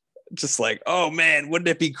just like, oh man, wouldn't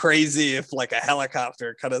it be crazy if like a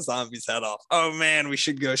helicopter cut a zombie's head off? Oh man, we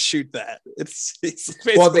should go shoot that. It's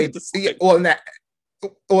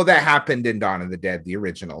that happened in Dawn of the Dead, the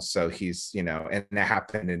original. So he's, and that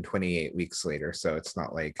happened in 28 weeks later. So it's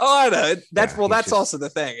not like, oh, I know that's also the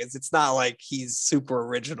thing, is it's not like he's super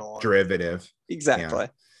original, derivative. Exactly. Yeah.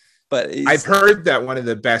 But I've heard that one of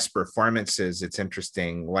the best performances, it's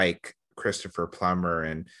interesting, like Christopher Plummer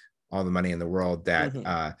and All the Money in the World, that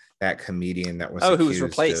that comedian that was who was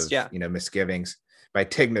replaced, misgivings, by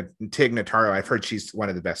Tig Notaro. I've heard she's one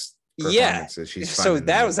of the best performances. Yeah. She's fun. So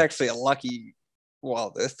that was actually a lucky,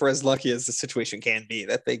 for as lucky as the situation can be,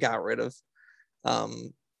 that they got rid of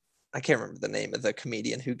I can't remember the name of the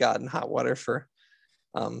comedian who got in hot water for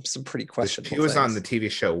some pretty questionable He was things. on the TV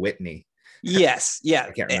show Whitney. Yes, yeah.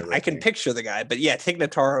 I can name. picture the guy, but yeah, Tig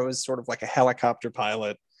Notaro is sort of like a helicopter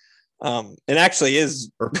pilot. It actually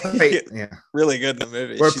is really good in the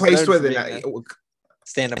movie. Replaced with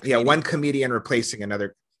stand-up. Yeah, one comedian replacing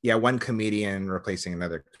another. Yeah, one comedian replacing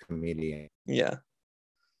another comedian. Yeah.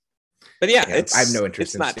 But yeah, I have no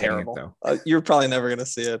interest. It's not terrible. You're probably never gonna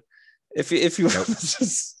see it. If you nope.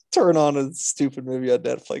 Just turn on a stupid movie on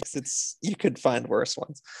Netflix, you could find worse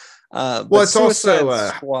ones. It's also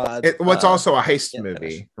Squad, it's also a heist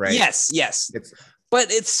movie, right? Yes. But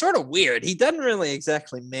it's sort of weird. He doesn't really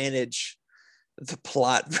exactly manage the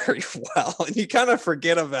plot very well, and you kind of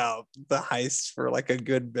forget about the heist for like a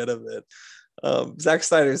good bit of it. Zack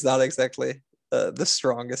Snyder is not exactly the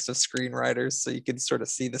strongest of screenwriters, so you can sort of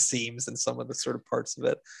see the seams in some of the sort of parts of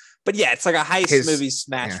it. But yeah, it's like a heist movie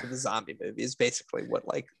smashed with a zombie movie is basically what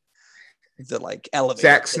like the like elevator.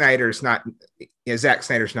 Zack Snyder's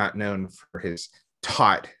not known for his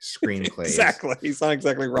taut screenplays. Exactly. He's not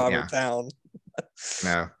exactly Robert Towne.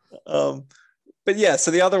 No. But yeah, so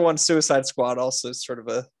the other one, Suicide Squad, also is sort of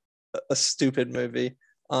a stupid movie.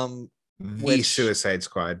 Suicide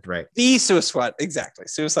Squad, right? The Suicide Squad, exactly.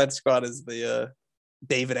 Suicide Squad is the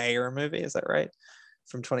David Ayer movie, is that right?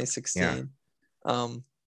 From 2016. Yeah.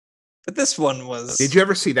 But this one was. Did you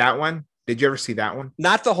ever see that one?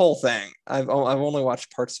 Not the whole thing. I've only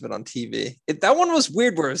watched parts of it on TV. That one was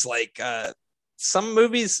weird, where it was like some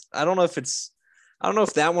movies. I don't know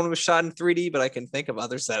if that one was shot in 3D, but I can think of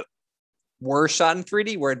others that were shot in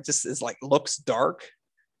 3D where it just is like looks dark,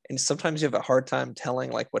 and sometimes you have a hard time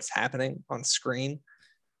telling like what's happening on screen.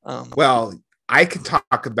 Well, I can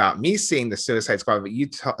talk about me seeing the Suicide Squad, but you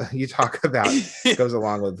talk about goes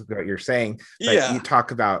along with what you're saying. But you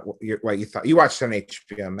talk about what you thought. You watched on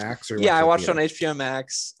HBO Max, or I watched on HBO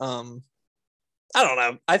Max. I don't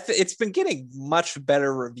know. It's been getting much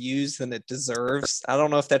better reviews than it deserves. I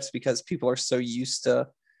don't know if that's because people are so used to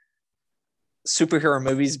superhero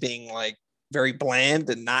movies being like very bland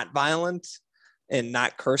and not violent and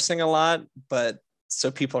not cursing a lot, but so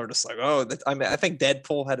people are just like, oh, I think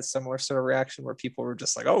Deadpool had a similar sort of reaction where people were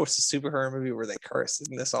just like, oh, it's a superhero movie where they curse.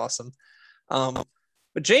 Isn't this awesome? But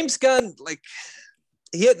James Gunn, like,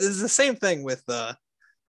 this is the same thing with the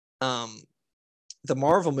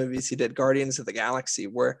Marvel movies he did, Guardians of the Galaxy,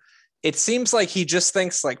 where it seems like he just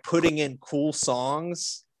thinks like putting in cool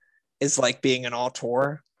songs is like being an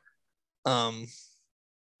auteur.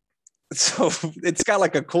 So it's got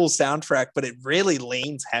like a cool soundtrack, but it really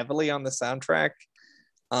leans heavily on the soundtrack.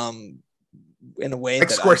 In a way like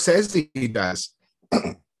that Scorsese does.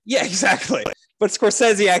 Yeah, exactly. But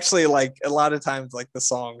Scorsese actually, like, a lot of times, like, the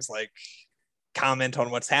songs like comment on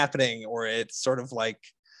what's happening, or it's sort of like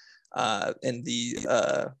in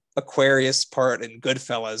the Aquarius part in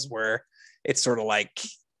Goodfellas, where it's sort of like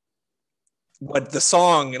what the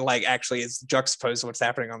song like actually is juxtaposed to what's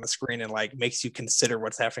happening on the screen and like makes you consider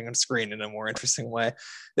what's happening on screen in a more interesting way.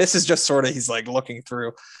 This is just sort of, he's like looking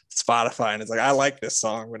through Spotify and it's like, I like this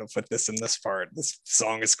song, I'm going to put this in this part. This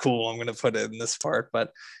song is cool, I'm going to put it in this part.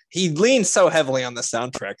 But he leans so heavily on the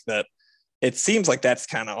soundtrack that it seems like that's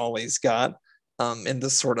kind of all he's got in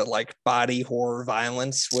this sort of like body horror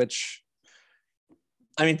violence, which,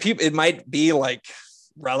 I mean, people, it might be like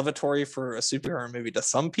revelatory for a superhero movie to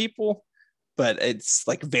some people, but it's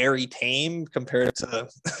like very tame compared to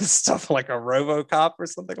stuff like a RoboCop or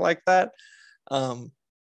something like that,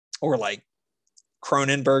 or like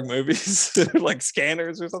Cronenberg movies, like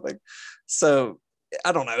Scanners or something. So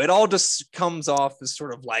I don't know. It all just comes off as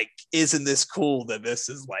sort of like, isn't this cool that this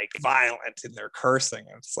is like violent and they're cursing?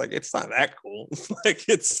 It's like, it's not that cool. Like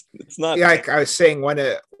it's not. Yeah, like I was saying, one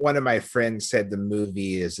of my friends said the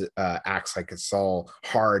movie is acts like it's all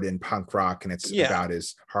hard and punk rock, and it's about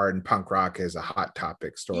as hard and punk rock as a Hot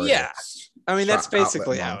Topic story. Yeah, I mean that's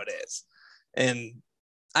basically how it is. And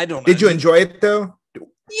I don't know. Did you enjoy it though?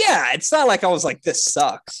 Yeah, it's not like I was like, this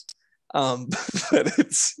sucks. But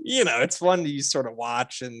it's, it's one you sort of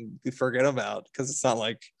watch and you forget about, because it's not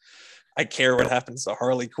like I care what happens to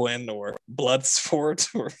Harley Quinn or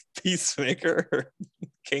Bloodsport or Peacemaker or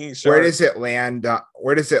King Shark. Where does it land?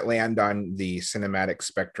 Where does it land on the cinematic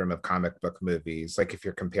spectrum of comic book movies? Like if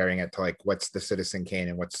you're comparing it to like what's the Citizen Kane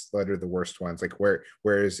and what are the worst ones? Like where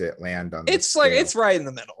does it land on? It's like it's right in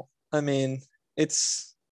the middle. I mean, it's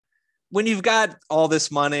when you've got all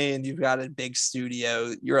this money and you've got a big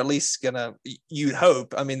studio, you're at least you'd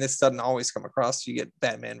hope. I mean, this doesn't always come across. You get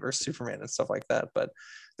Batman versus Superman and stuff like that, but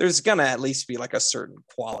there's gonna at least be like a certain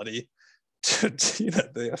quality to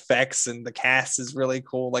the effects, and the cast is really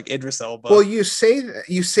cool. Like Idris Elba. Well, you say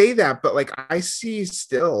that, but like I see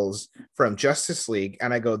stills from Justice League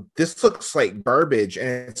and I go, this looks like garbage,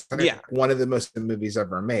 and it's one of the most movies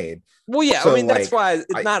ever made. Well, yeah, so, I mean that's why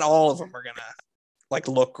not all of them are gonna like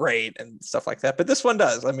look great and stuff like that, but this one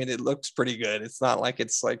does. I mean, it looks pretty good. It's not like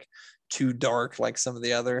it's like too dark like some of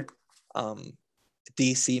the other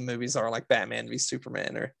DC movies are, like Batman v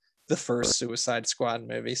Superman or the first Suicide Squad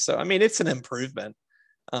movie. So I mean, it's an improvement.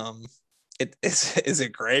 Is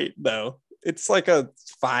it great? No, it's like a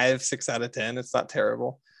 5-6 out of 10. It's not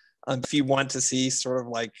terrible. If you want to see sort of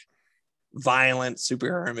like violent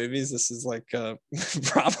superhero movies, this is like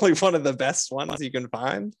probably one of the best ones you can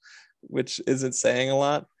find, which isn't saying a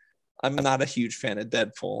lot. I'm not a huge fan of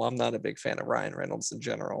Deadpool. I'm not a big fan of Ryan Reynolds in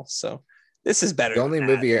general. So this is better. The only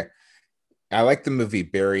movie I like the movie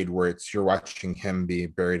Buried, where you're watching him be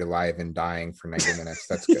buried alive and dying for 90 minutes.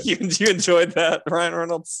 That's good. you enjoyed that, Ryan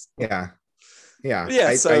Reynolds? Yeah.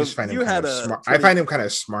 I just find him kind of smart. I find him kind of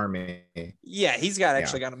smarmy. Yeah, he's got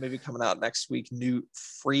a movie coming out next week, New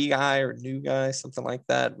Guy, something like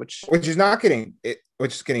that, which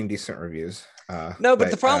is getting decent reviews. No,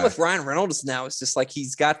 but the problem with Ryan Reynolds now is just like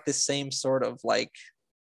he's got this same sort of like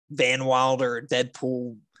Van Wilder,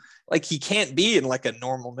 Deadpool. Like he can't be in like a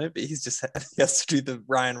normal movie. He has to do the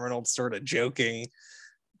Ryan Reynolds sort of joking,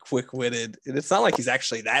 quick-witted. And it's not like he's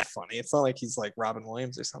actually that funny. It's not like he's like Robin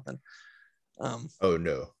Williams or something. Oh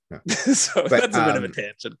no. So that's a bit of a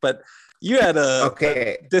tangent. But you had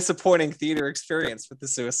a disappointing theater experience with the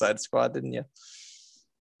Suicide Squad, didn't you?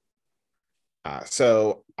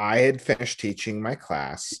 So I had finished teaching my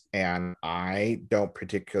class, and I don't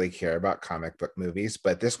particularly care about comic book movies,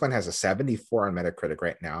 but this one has a 74 on Metacritic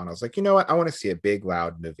right now. And I was like, you know what? I want to see a big,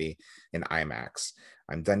 loud movie in IMAX.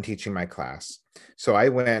 I'm done teaching my class. So I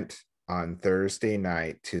went on Thursday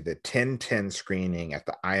night to the 10/10 screening at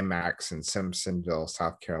the IMAX in Simpsonville,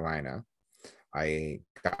 South Carolina. I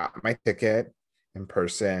got my ticket in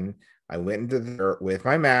person. I went into there with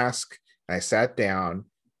my mask, and I sat down,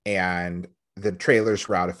 and the trailers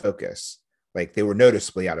were out of focus. Like they were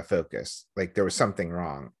noticeably out of focus. Like there was something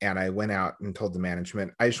wrong. And I went out and told the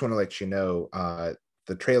management, I just want to let you know,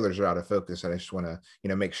 the trailers are out of focus. And I just want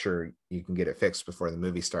to, make sure you can get it fixed before the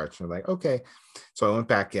movie starts. And they're like, okay. So I went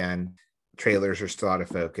back in, trailers are still out of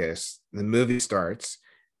focus. The movie starts.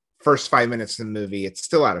 First 5 minutes of the movie, it's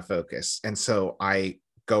still out of focus. And so I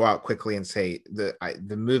go out quickly and say,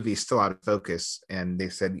 the movie's still out of focus. And they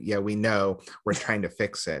said, yeah, we know, we're trying to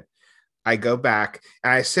fix it. I go back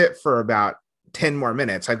and I sit for about 10 more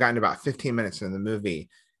minutes. I've gotten about 15 minutes into the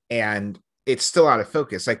movie and it's still out of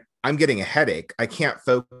focus. Like I'm getting a headache. I can't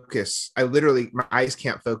focus. My eyes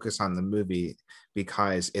can't focus on the movie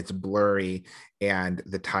because it's blurry, and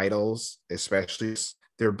the titles, especially,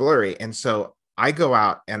 they're blurry. And so I go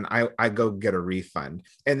out and I go get a refund,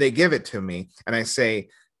 and they give it to me. And I say,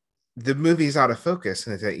 the movie's out of focus.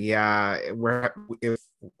 And they say, yeah,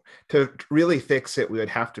 to really fix it, we would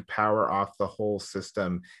have to power off the whole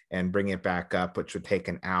system and bring it back up, which would take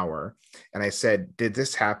an hour. And I said, did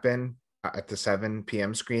this happen at the 7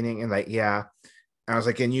 p.m. screening? And like, yeah. And I was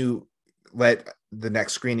like, can you let the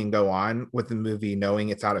next screening go on with the movie knowing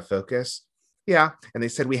it's out of focus? Yeah. And they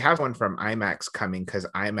said, we have one from IMAX coming because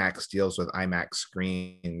IMAX deals with IMAX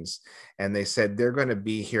screens. And they said, they're going to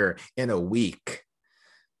be here in a week.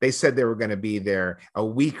 They said they were going to be there a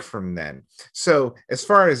week from then. So as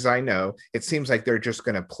far as I know, it seems like they're just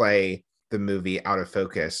going to play the movie out of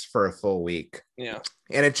focus for a full week. Yeah.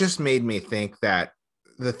 And it just made me think that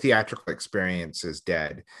the theatrical experience is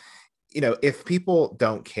dead. If people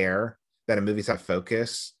don't care that a movie's out of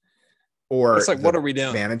focus, or it's like, what are we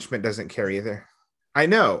doing? management doesn't care either. I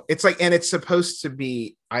know. It's like, and it's supposed to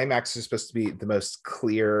be, IMAX is supposed to be the most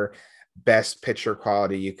clear, best picture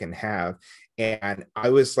quality you can have. And I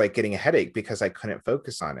was like getting a headache because I couldn't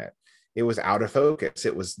focus on it. It was out of focus.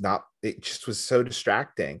 It just was so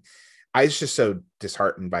distracting. I was just so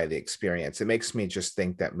disheartened by the experience. It makes me just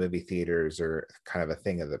think that movie theaters are kind of a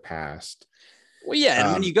thing of the past. Well, yeah,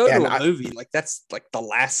 and when you go to a movie, like that's like the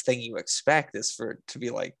last thing you expect is for it to be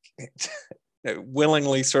like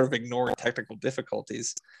willingly sort of ignoring technical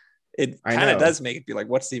difficulties. It kind of does make it be like,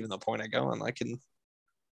 what's even the point of going?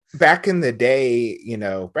 Back in the day,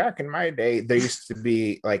 back in my day, there used to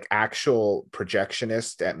be like actual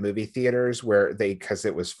projectionists at movie theaters where because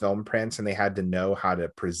it was film prints and they had to know how to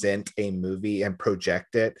present a movie and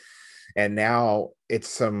project it. And now it's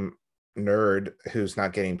some nerd who's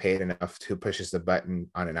not getting paid enough who pushes the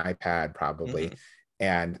button on an iPad probably. Mm-hmm.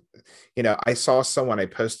 And, I saw someone, I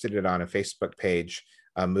posted it on a Facebook page,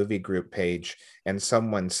 a movie group page, and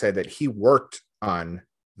someone said that he worked on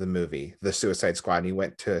the movie, The Suicide Squad, and he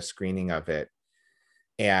went to a screening of it,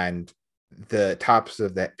 and the tops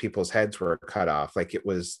of that people's heads were cut off. Like it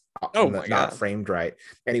was not framed right.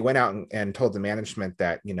 And he went out and told the management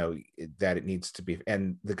that, that it needs to be.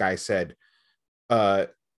 And the guy said,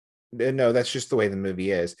 no, that's just the way the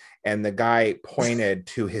movie is. And the guy pointed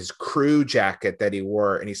to his crew jacket that he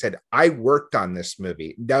wore, and he said, I worked on this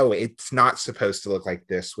movie. No, it's not supposed to look like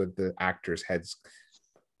this with the actors' heads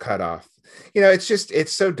cut off.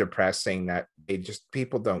 It's so depressing that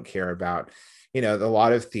people don't care about, a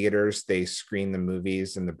lot of theaters, they screen the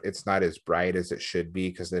movies and it's not as bright as it should be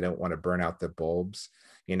because they don't want to burn out the bulbs,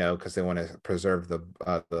 because they want to preserve the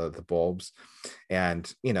bulbs.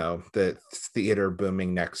 And the theater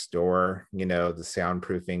booming next door, the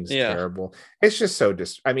soundproofing's terrible. It's just so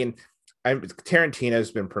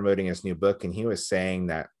Tarantino's been promoting his new book, and he was saying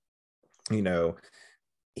that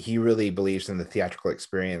he really believes in the theatrical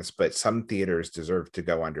experience, but some theaters deserve to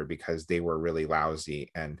go under because they were really lousy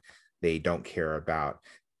and they don't care about,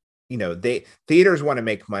 theaters want to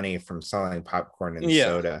make money from selling popcorn and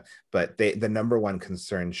soda, but the number one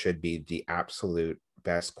concern should be the absolute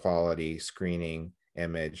best quality screening,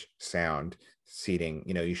 image, sound, seating.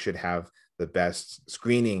 You should have the best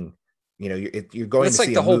screening. You're going That's to like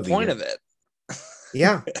see the a whole movie. point of it.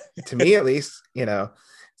 Yeah, to me at least.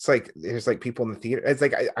 It's like there's like people in the theater. It's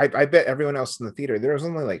like I bet everyone else in the theater, there was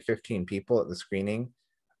only like 15 people at the screening,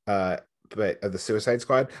 but of the Suicide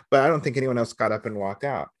Squad. But I don't think anyone else got up and walked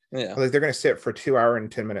out. Yeah, like they're gonna sit for 2 hour and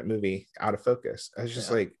 10-minute movie out of focus. I was just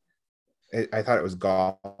like, I thought it was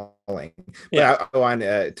galling. But I'll go on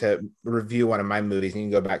to review one of my movies, and you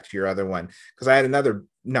can go back to your other one because I had another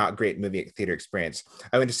not great movie theater experience.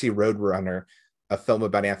 I went to see Roadrunner, a film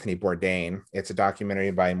about Anthony Bourdain. It's a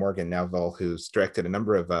documentary by Morgan Neville, who's directed a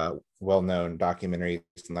number of well-known documentaries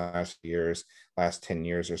in the last 10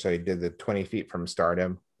 years or so. He did the 20 Feet from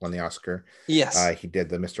Stardom, won the Oscar. Yes. He did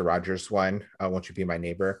the Mr. Rogers one, Won't You Be My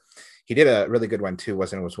Neighbor. He did a really good one too,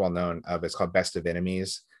 was well-known. It's called Best of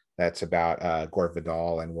Enemies. That's about Gore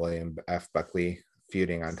Vidal and William F. Buckley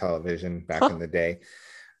feuding on television back in the day.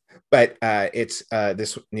 But it's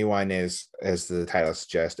this new one is, as the title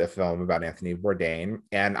suggests, a film about Anthony Bourdain,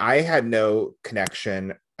 and I had no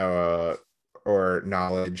connection or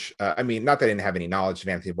knowledge. I mean, not that I didn't have any knowledge of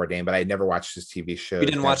Anthony Bourdain, but I had never watched his TV show. You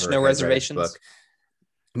didn't watch No Reservations?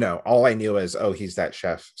 No, all I knew is, he's that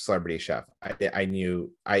chef, celebrity chef. I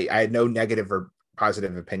knew I had no negative or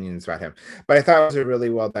positive opinions about him, but I thought it was a really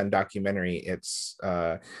well done documentary. It's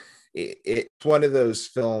one of those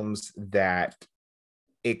films that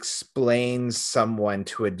explains someone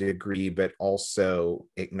to a degree, but also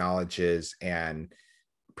acknowledges and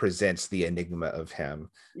presents the enigma of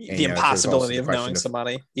him, the impossibility of knowing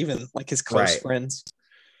somebody, even like his close friends.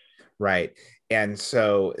 Right. And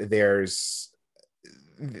so they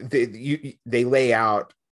lay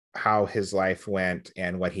out how his life went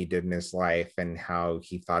and what he did in his life and how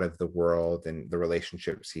he thought of the world and the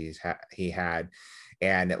relationships he had.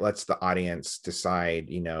 And it lets the audience decide,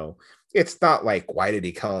 it's not like, why did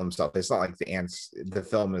he kill himself? It's not like the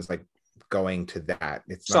film is like going to that.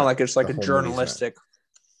 It's not like it's like a journalistic.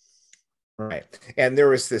 Right. And there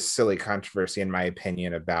was this silly controversy, in my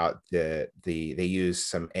opinion, about they used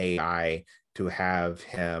some AI to have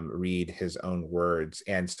him read his own words.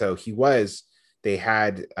 And so they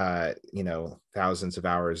had, thousands of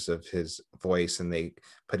hours of his voice, and they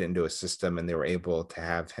put it into a system, and they were able to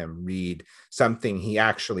have him read something he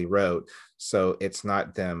actually wrote. So it's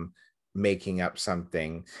not them making up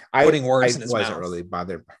something. Putting words I in his wasn't mouth. really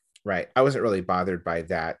bothered. Right. I wasn't really bothered by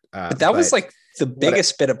that. But that was like the what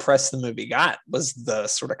biggest bit of press the movie got, was the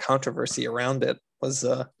sort of controversy around it. Was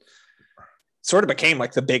sort of became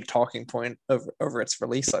like the big talking point over its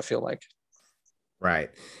release, I feel like.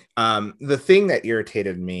 Right. The thing that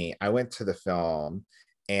irritated me, I went to the film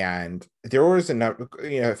and there was a number,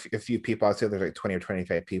 a few people. I'd say there's like 20 or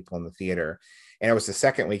 25 people in the theater. And it was the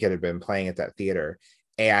second week it had been playing at that theater.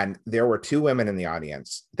 And there were two women in the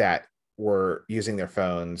audience that were using their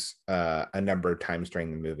phones a number of times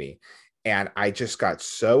during the movie. And I just got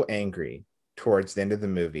so angry towards the end of the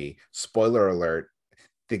movie. Spoiler alert,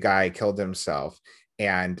 the guy killed himself.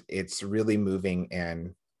 And it's really moving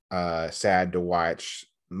and sad to watch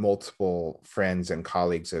multiple friends and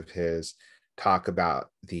colleagues of his talk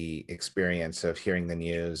about the experience of hearing the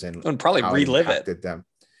news and probably relive it. them.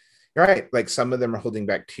 Right. Like some of them are holding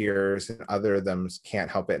back tears and other of them can't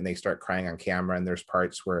help it and they start crying on camera. And there's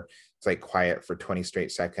parts where it's like quiet for 20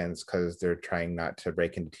 straight seconds because they're trying not to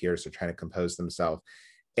break into tears. They're trying to compose themselves.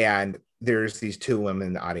 And there's these two women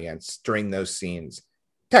in the audience during those scenes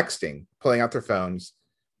texting, pulling out their phones.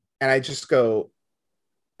 And I just go,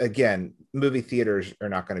 again, movie theaters are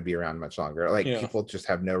not going to be around much longer. Like people just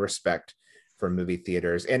have no respect for movie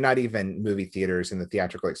theaters, and not even movie theaters in the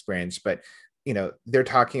theatrical experience, but they're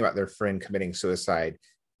talking about their friend committing suicide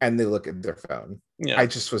and they look at their phone. I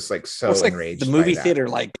just was like so enraged. Like the movie theater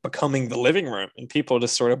like becoming the living room, and people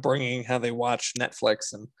just sort of bringing how they watch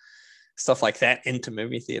Netflix and stuff like that into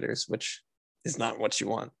movie theaters, which is not what you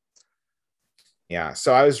want. Yeah.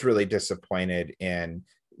 So I was really disappointed in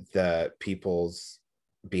the people's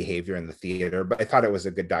behavior in the theater, but I thought it was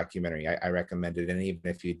a good documentary. I recommend it. And even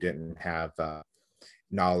if you didn't have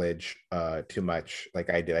knowledge too much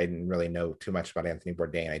like I did, I didn't really know too much about Anthony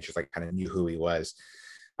Bourdain. I just like kind of knew who he was.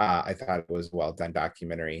 I thought it was a well done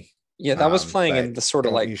documentary. Yeah, that was playing in the sort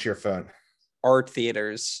of like use your phone art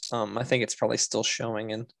theaters. I think it's probably still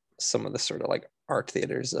showing in some of the sort of like art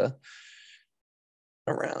theaters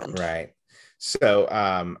around. Right. So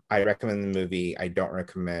I recommend the movie. I don't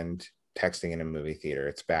recommend texting in a movie theater.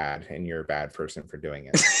 It's bad, and you're a bad person for doing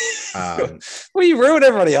it. Well, you ruin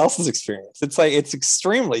everybody else's experience. It's like it's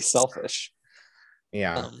extremely selfish.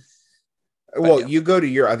 Yeah. Well, you go to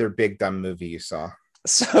your other big dumb movie you saw.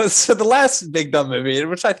 So the last big dumb movie,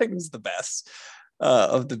 which I think was the best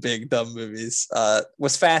of the big dumb movies,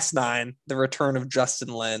 was Fast 9: The Return of Justin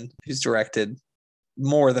Lin, who's directed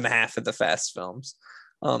more than half of the Fast films.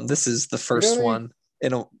 This is the first one.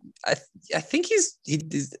 I think he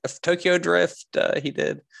did Tokyo Drift. He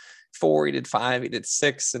did 4, he did 5, he did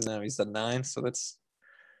 6, and now he's done 9. So that's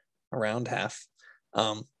around half.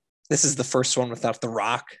 This is the first one without The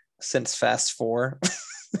Rock since Fast 4.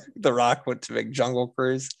 The Rock went to make Jungle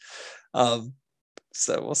Cruise. So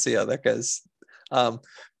we'll see how that goes. But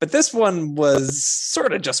this one was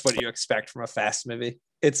sort of just what you expect from a Fast movie.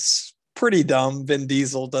 It's pretty dumb. Vin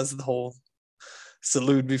Diesel does the whole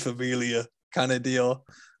salute me familia kind of deal.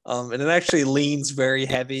 And it actually leans very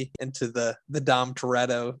heavy into the Dom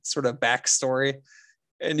Toretto sort of backstory.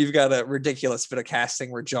 And you've got a ridiculous bit of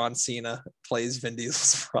casting where John Cena plays Vin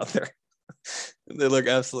Diesel's brother. They look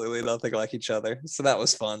absolutely nothing like each other. So that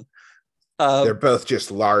was fun. They're both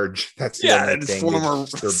just large. That's the only thing. Former,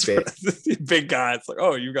 they're big guy. It's like,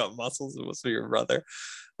 oh, you got muscles. It must be your brother.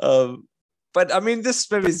 But I mean,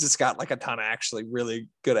 this movie's just got like a ton of actually really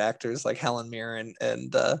good actors like Helen Mirren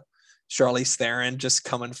and Charlize Theron just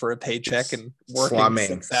coming for a paycheck and working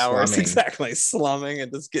 6 hours. Exactly. Slumming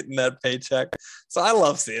and just getting that paycheck. So I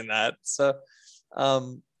love seeing that. So,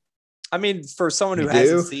 I mean, for someone who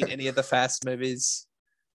hasn't seen any of the Fast movies,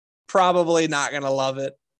 probably not going to love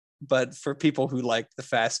it. But for people who like the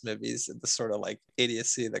Fast movies and the sort of like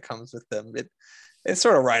idiocy that comes with them, it's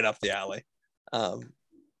sort of right up the alley.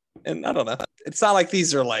 And I don't know. It's not like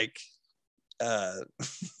these are like,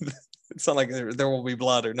 it's not like there will be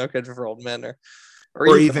blood or No Country for Old Men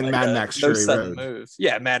or even like Mad Max Fury Road. Move.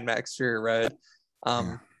 Yeah, Mad Max Fury Road.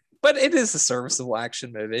 But it is a serviceable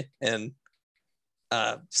action movie, and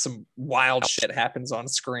some wild shit happens on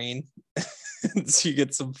screen. So you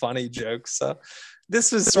get some funny jokes. So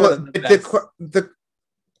this was sort of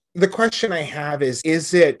the question I have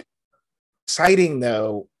is it exciting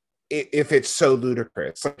though if it's so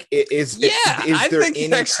ludicrous? Like I think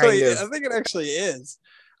it actually is.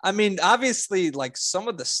 I mean, obviously, like some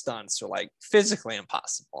of the stunts are like physically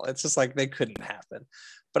impossible. It's just like they couldn't happen.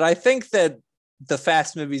 But I think that the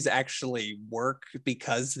Fast movies actually work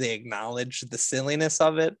because they acknowledge the silliness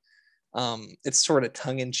of it. It's sort of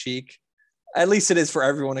tongue in cheek. At least it is for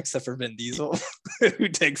everyone except for Vin Diesel, who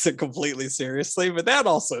takes it completely seriously. But that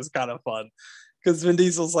also is kind of fun. because Vin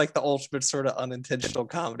Diesel's like the ultimate sort of unintentional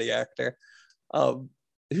comedy actor,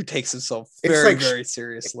 who takes himself very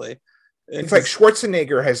seriously. It's like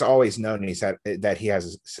Schwarzenegger has always known that he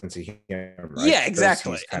has a sense of humor. Right? Yeah,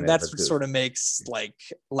 exactly. And that's what sort of makes like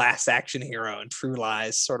Last Action Hero and True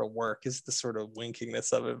Lies sort of work, is the sort of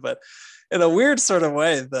winkingness of it. But in a weird sort of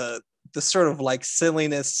way, the sort of like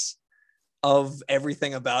silliness of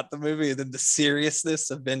everything about the movie and then the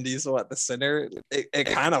seriousness of Vin Diesel at the center, it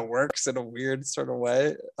kind of works in a weird sort of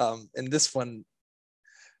way. And this one,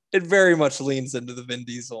 it very much leans into the Vin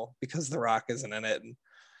Diesel because The Rock isn't in it. And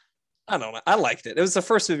I don't know. I liked it. It was the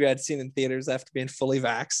first movie I'd seen in theaters after being fully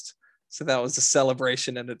vaxxed. So that was a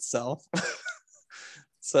celebration in itself.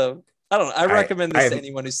 So I don't know. I recommend this to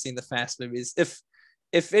anyone who's seen the Fast movies.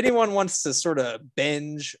 If anyone wants to sort of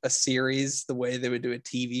binge a series the way they would do a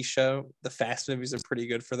TV show, the Fast movies are pretty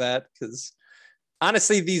good for that. Because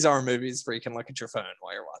honestly, these are movies where you can look at your phone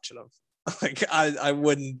while you're watching them. Like I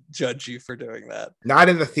wouldn't judge you for doing that. Not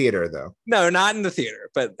in the theater though. No, not in the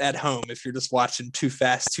theater, but at home, if you're just watching Too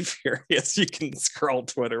Fast, Too Furious, you can scroll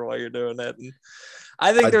Twitter while you're doing it. And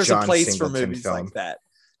I think there's a place for movies like that.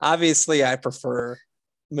 Obviously, I prefer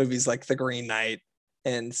movies like The Green Knight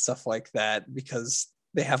and stuff like that because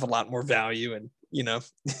they have a lot more value, and you know,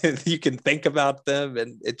 you can think about them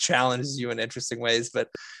and it challenges you in interesting ways. But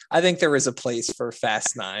I think there is a place for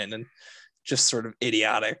Fast 9 and just sort of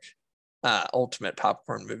idiotic ultimate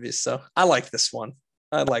popcorn movies. So I like this one.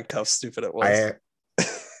 I liked how stupid it was.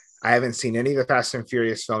 I haven't seen any of the Fast and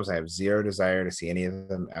Furious films. I have zero desire to see any of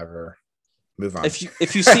them ever. Move on.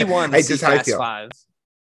 If you see one, see Fast 5.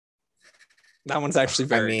 That one's actually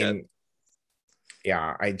very good.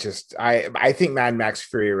 Yeah, I think Mad Max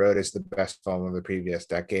Fury Road is the best film of the previous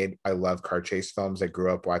decade. I love car chase films. I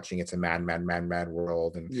grew up watching It's a Mad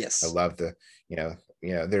World, and yes, I love the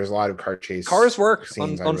there's a lot of car chase cars work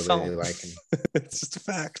scenes on really film. Like. It's just a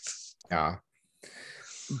fact. Yeah,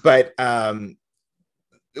 but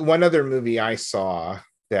one other movie I saw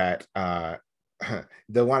that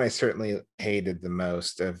the one I certainly hated the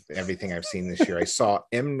most of everything I've seen this year, I saw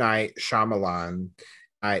M. Night Shyamalan.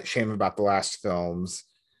 Shame About the Last Films,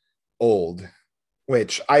 Old,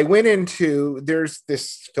 which I went into. There's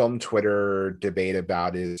this film Twitter debate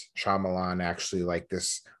about, is Shyamalan actually like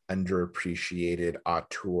this underappreciated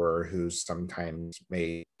auteur who's sometimes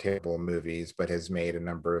made terrible movies but has made a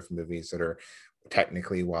number of movies that are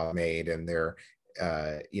technically well made, and they're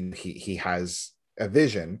he has a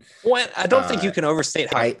vision. Well, I don't think you can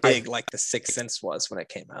overstate how big like The Sixth Sense was when it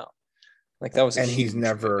came out. Like that was and he's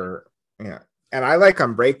never and I like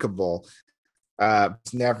Unbreakable.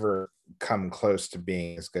 It's never come close to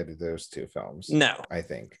being as good as those two films. No, I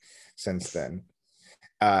think since then.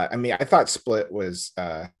 I mean, I thought Split was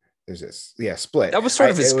Split. That was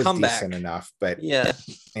sort of his comeback. Decent enough, but yeah.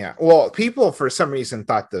 Well, people for some reason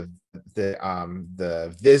thought the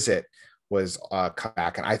Visit was a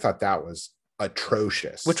comeback, and I thought that was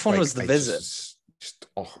atrocious. Which one was The Visit?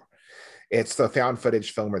 It's the found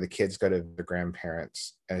footage film where the kids go to their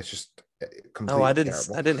grandparents, and it's just completely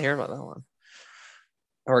terrible. I didn't hear about that one.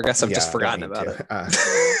 Or I guess I've just forgotten about it.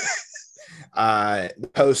 The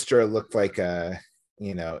poster looked like it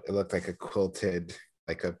looked like a quilted,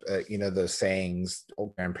 like those sayings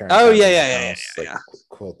old grandparents. Oh yeah.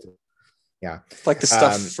 Quilted. Yeah, it's like the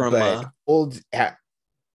stuff from old. There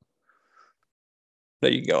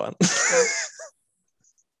you go on.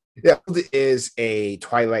 Yeah, is a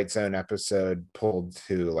Twilight Zone episode pulled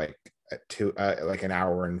to like an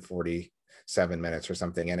hour and 47 minutes or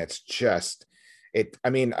something, and it's just I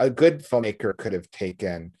mean, a good filmmaker could have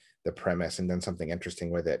taken the premise and done something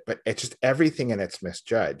interesting with it, but it's just everything in it's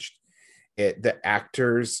misjudged. The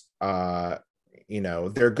actors, they're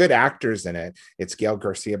good actors in it. It's Gael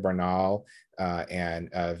Garcia Bernal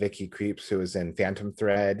and Vicky Krieps, who is in Phantom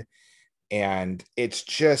Thread, and it's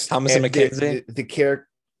just Thomasin McKenzie. The character.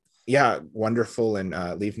 Yeah, wonderful,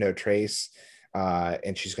 and Leave No Trace,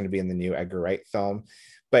 and she's going to be in the new Edgar Wright film.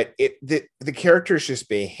 But the characters just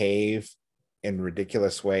behave in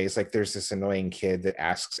ridiculous ways. Like there's this annoying kid that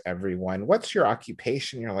asks everyone, "What's your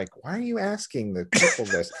occupation?" You're like, "Why are you asking the people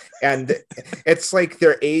this?" And it's like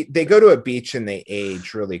they go to a beach and they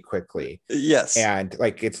age really quickly. Yes, and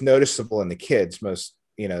like it's noticeable in the kids. Most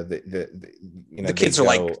the kids are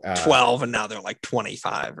like 12 and now they're like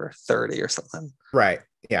 25 or 30 or something. Right.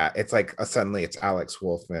 Yeah. It's like suddenly it's Alex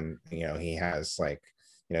Wolfman. He has like,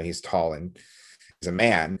 he's tall and he's a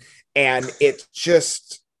man. And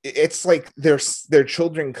it's like their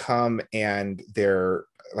children come and they're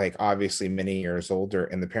like obviously many years older,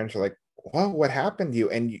 and the parents are like, "Whoa, what happened to you?"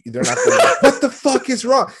 And they're not like, "What the fuck is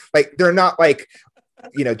wrong?" Like they're not like,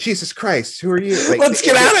 Jesus Christ, who are you? Like, let's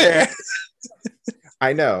get out of here.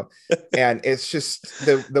 I know. And it's just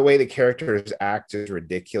the way the characters act is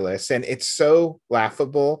ridiculous. And it's so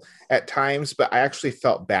laughable at times, but I actually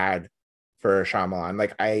felt bad for Shyamalan.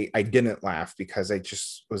 Like I didn't laugh because I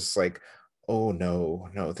just was like, oh no,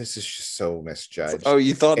 this is just so misjudged. Oh,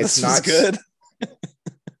 you thought It's this was not good?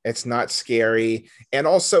 it's not scary. And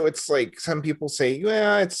also it's like some people say,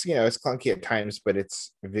 yeah, it's it's clunky at times, but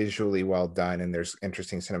it's visually well done and there's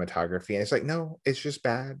interesting cinematography. And it's like, no, it's just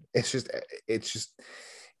bad. It's just it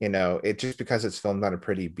just because it's filmed on a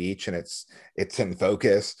pretty beach and it's in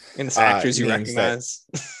focus And it's actors you means that recognize.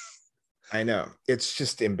 I know it's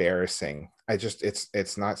just embarrassing.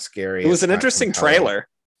 It's not scary. It was It's an not interesting compelling. trailer.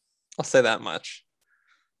 I'll say that much.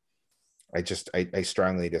 I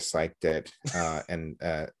strongly disliked it. And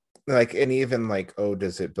even like, oh,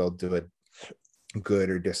 does it build to a good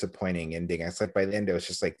or disappointing ending? It's like by the end, it was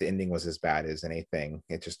just like the ending was as bad as anything.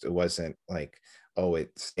 It wasn't like, oh,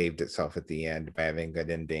 it saved itself at the end by having a good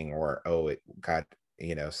ending, or oh, it got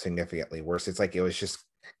significantly worse. It's like it was just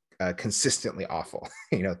consistently awful,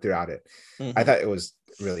 throughout it. I thought it was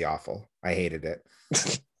really awful. I hated it.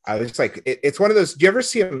 I was like, it's one of those. Do you ever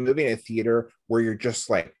see a movie in a theater where you're just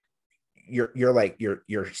like, you're like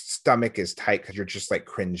your stomach is tight because you're just like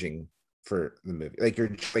cringing for the movie, like you're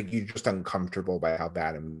just uncomfortable by how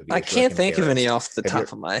bad a movie is. I can't think of any off the Have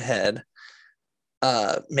top of my head.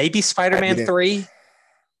 Maybe Spider-Man you 3,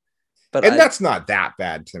 but and that's not that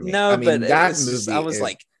bad to me. no, I but mean, that it's just, movie I was is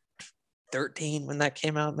like 13 when that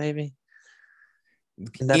came out, maybe.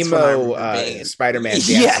 And that's when I remember being Spider-Man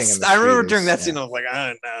dancing yes, in the I street remember during is, that scene. I was like,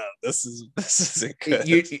 oh no, this isn't good.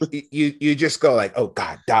 you just go like, oh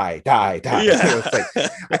god, die. Yeah. It's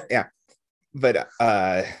like, yeah. But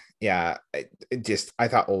yeah, I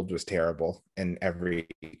thought Old was terrible in every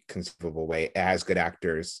conceivable way. It has good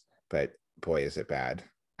actors, but boy, is it bad.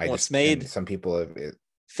 It's made some people have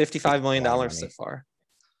 $55 million so far.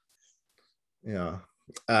 Yeah.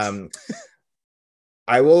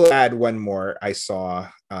 I will add one more. I saw,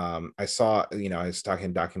 I was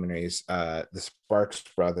talking documentaries, the Sparks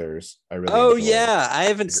Brothers. I really enjoyed. Yeah, I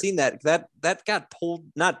haven't seen that. That got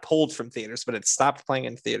not pulled from theaters, but it stopped playing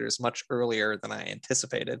in theaters much earlier than I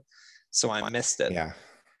anticipated. So I missed it.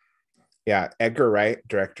 Yeah. Edgar Wright,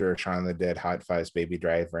 director of Shaun of the Dead, Hot Fuzz, Baby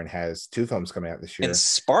Driver, and has 2 films coming out this year. And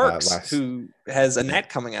Sparks, who has Annette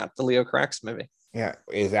coming out, the Leo Carax movie. Yeah,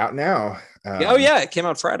 is out now. It came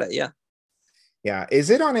out Friday. Yeah. Is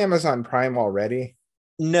it on Amazon Prime already?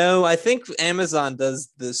 No, I think Amazon does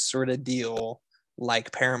this sort of deal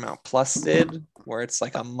like Paramount Plus did, where it's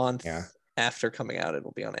like a month after coming out,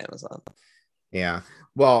 it'll be on Amazon. Yeah.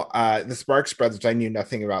 Well, the Sparks Brothers, I knew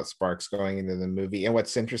nothing about Sparks going into the movie. And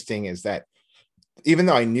what's interesting is that even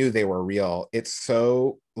though I knew they were real, it's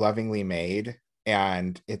so lovingly made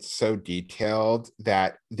and it's so detailed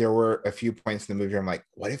that there were a few points in the movie where I'm like,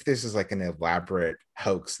 what if this is like an elaborate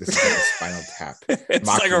hoax? This is like a Spinal Tap it's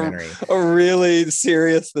mockumentary. Like a really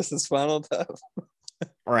serious, this is Spinal Tap.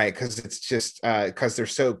 Right, because it's just because they're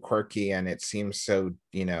so quirky and it seems so,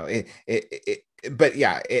 but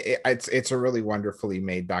yeah, it's a really wonderfully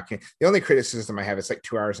made document. The only criticism I have is like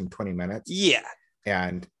 2 hours and 20 minutes. Yeah.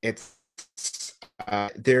 And it's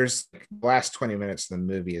there's the last 20 minutes of the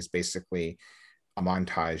movie is basically a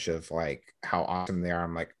montage of like how awesome they are.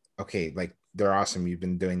 I'm like, okay, like they're awesome. You've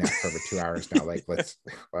been doing that for over 2 hours now. Like, let's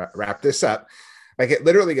wrap this up. Like it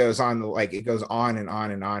literally goes on, like it goes on and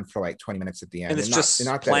on and on for like 20 minutes at the end. And it's just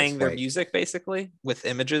not playing their music basically with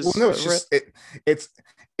images. Well, no, it's just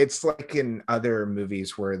it's like in other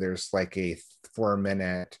movies where there's like a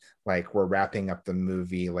 4-minute, like we're wrapping up the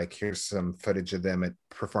movie, like here's some footage of them at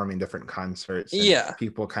performing different concerts. And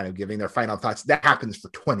people kind of giving their final thoughts. That happens for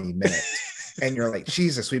 20 minutes. And you're like,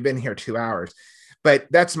 Jesus, we've been here 2 hours. But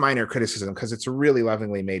that's minor criticism because it's a really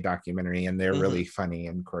lovingly made documentary and they're really funny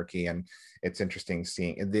and quirky. And it's interesting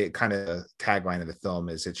seeing the kind of tagline of the film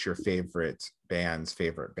is it's your favorite band's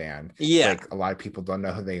favorite band. Yeah. Like a lot of people don't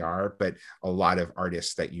know who they are, but a lot of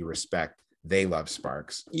artists that you respect, they love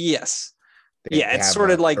Sparks. Yes. It's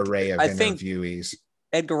sort of like array of interviewees.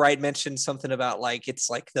 Edgar Wright mentioned something about like it's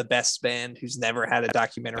like the best band who's never had a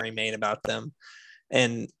documentary made about them.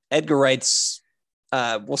 And Edgar Wright's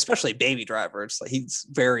especially Baby Driver, it's like he's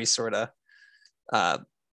very sort of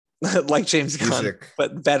like James Gunn,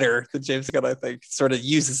 but better than James Gunn, I think. Sort of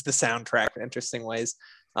uses the soundtrack in interesting ways.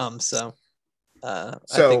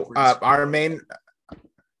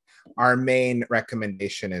 Our main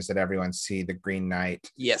recommendation is that everyone see The Green Knight.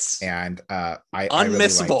 Yes. And I unmissable.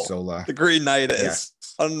 Really like Zola. The Green Knight is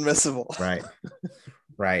unmissable.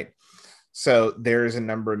 Right. So there's a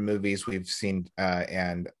number of movies we've seen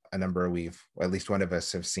and a number at least one of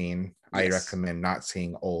us have seen. Yes. I recommend not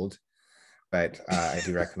seeing Old. but I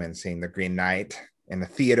do recommend seeing The Green Knight in the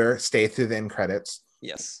theater. Stay through the end credits.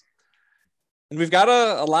 Yes. And we've got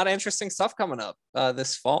a lot of interesting stuff coming up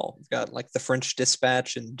this fall. We've got like The French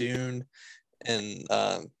Dispatch and Dune and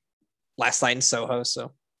Last Night in Soho.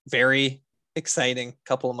 So very exciting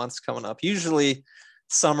couple of months coming up. Usually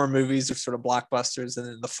summer movies are sort of blockbusters, and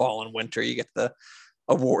in the fall and winter you get the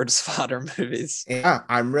awards fodder movies. Yeah,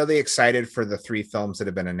 I'm really excited for the 3 films that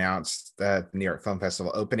have been announced at the New York Film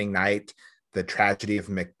Festival. Opening night, The Tragedy of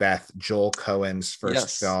Macbeth, Joel Coen's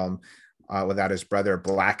first film without his brother.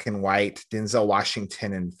 Black and White, Denzel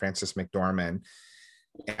Washington and Frances McDormand.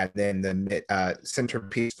 And then the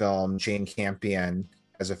centerpiece film, Jane Campion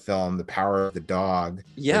as a film, The Power of the Dog,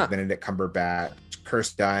 with Benedict Cumberbatch,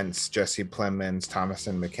 Kirsten Dunst, Jesse Plemons,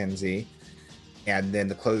 Thomasin McKenzie. And then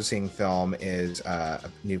the closing film is a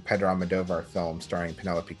new Pedro Almodovar film starring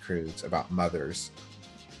Penelope Cruz about mothers.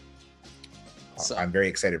 So, I'm very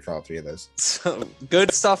excited for all 3 of those. So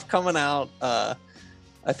good stuff coming out.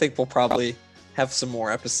 I think we'll probably have some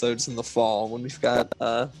more episodes in the fall when we've got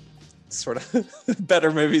sort of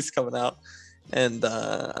better movies coming out. And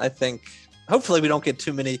I think hopefully we don't get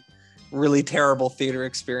too many really terrible theater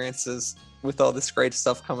experiences with all this great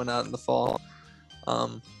stuff coming out in the fall.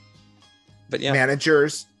 But yeah,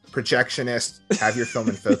 managers, projectionists, have your film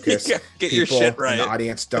in focus. Get people your shit right. In the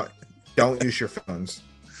audience, don't use your phones.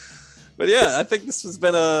 But yeah, I think this has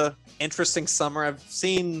been a interesting summer. I've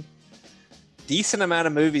seen decent amount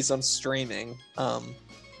of movies on streaming,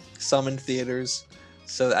 some in theaters.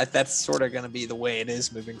 So that's sort of going to be the way it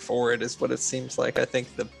is moving forward, is what it seems like. I think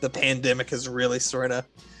the pandemic has really sort of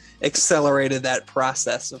accelerated that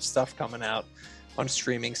process of stuff coming out on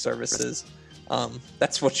streaming services.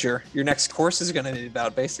 That's what your next course is going to be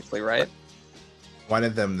about, basically, right? One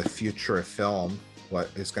of them, the future of film, what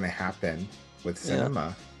is going to happen with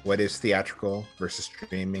cinema. Yeah. What is theatrical versus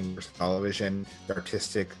streaming versus television, the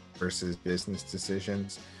artistic versus business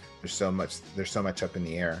decisions. There's so much up in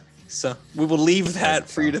the air. So we will leave that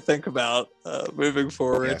for you to think about moving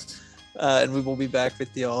forward. Yes. And we will be back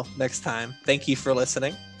with you all next time. Thank you for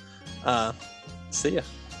listening. See ya.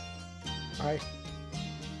 Bye.